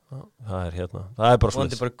 Það er bara svona.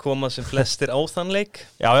 Vonandi bara koma sem flestir á þann leik.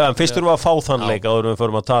 Já, en fyrst erum við að fá þann leik áður við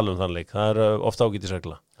förum að tala þann leik. Það er ofta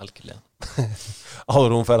ágætisregla. Algjörlega.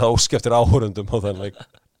 Áður hún fer að óska eftir áhorfendum á þann leik.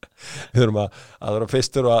 Við erum að vera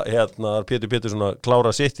fyrstur að Pétur Pétursson að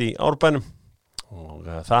klára sitt í Árbænum og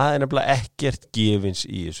það er nefnilega ekkert gefins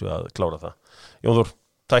í þessu að klára það. Jón Þór,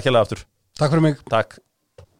 takk hérlega aftur. Takk fyrir mig. Takk.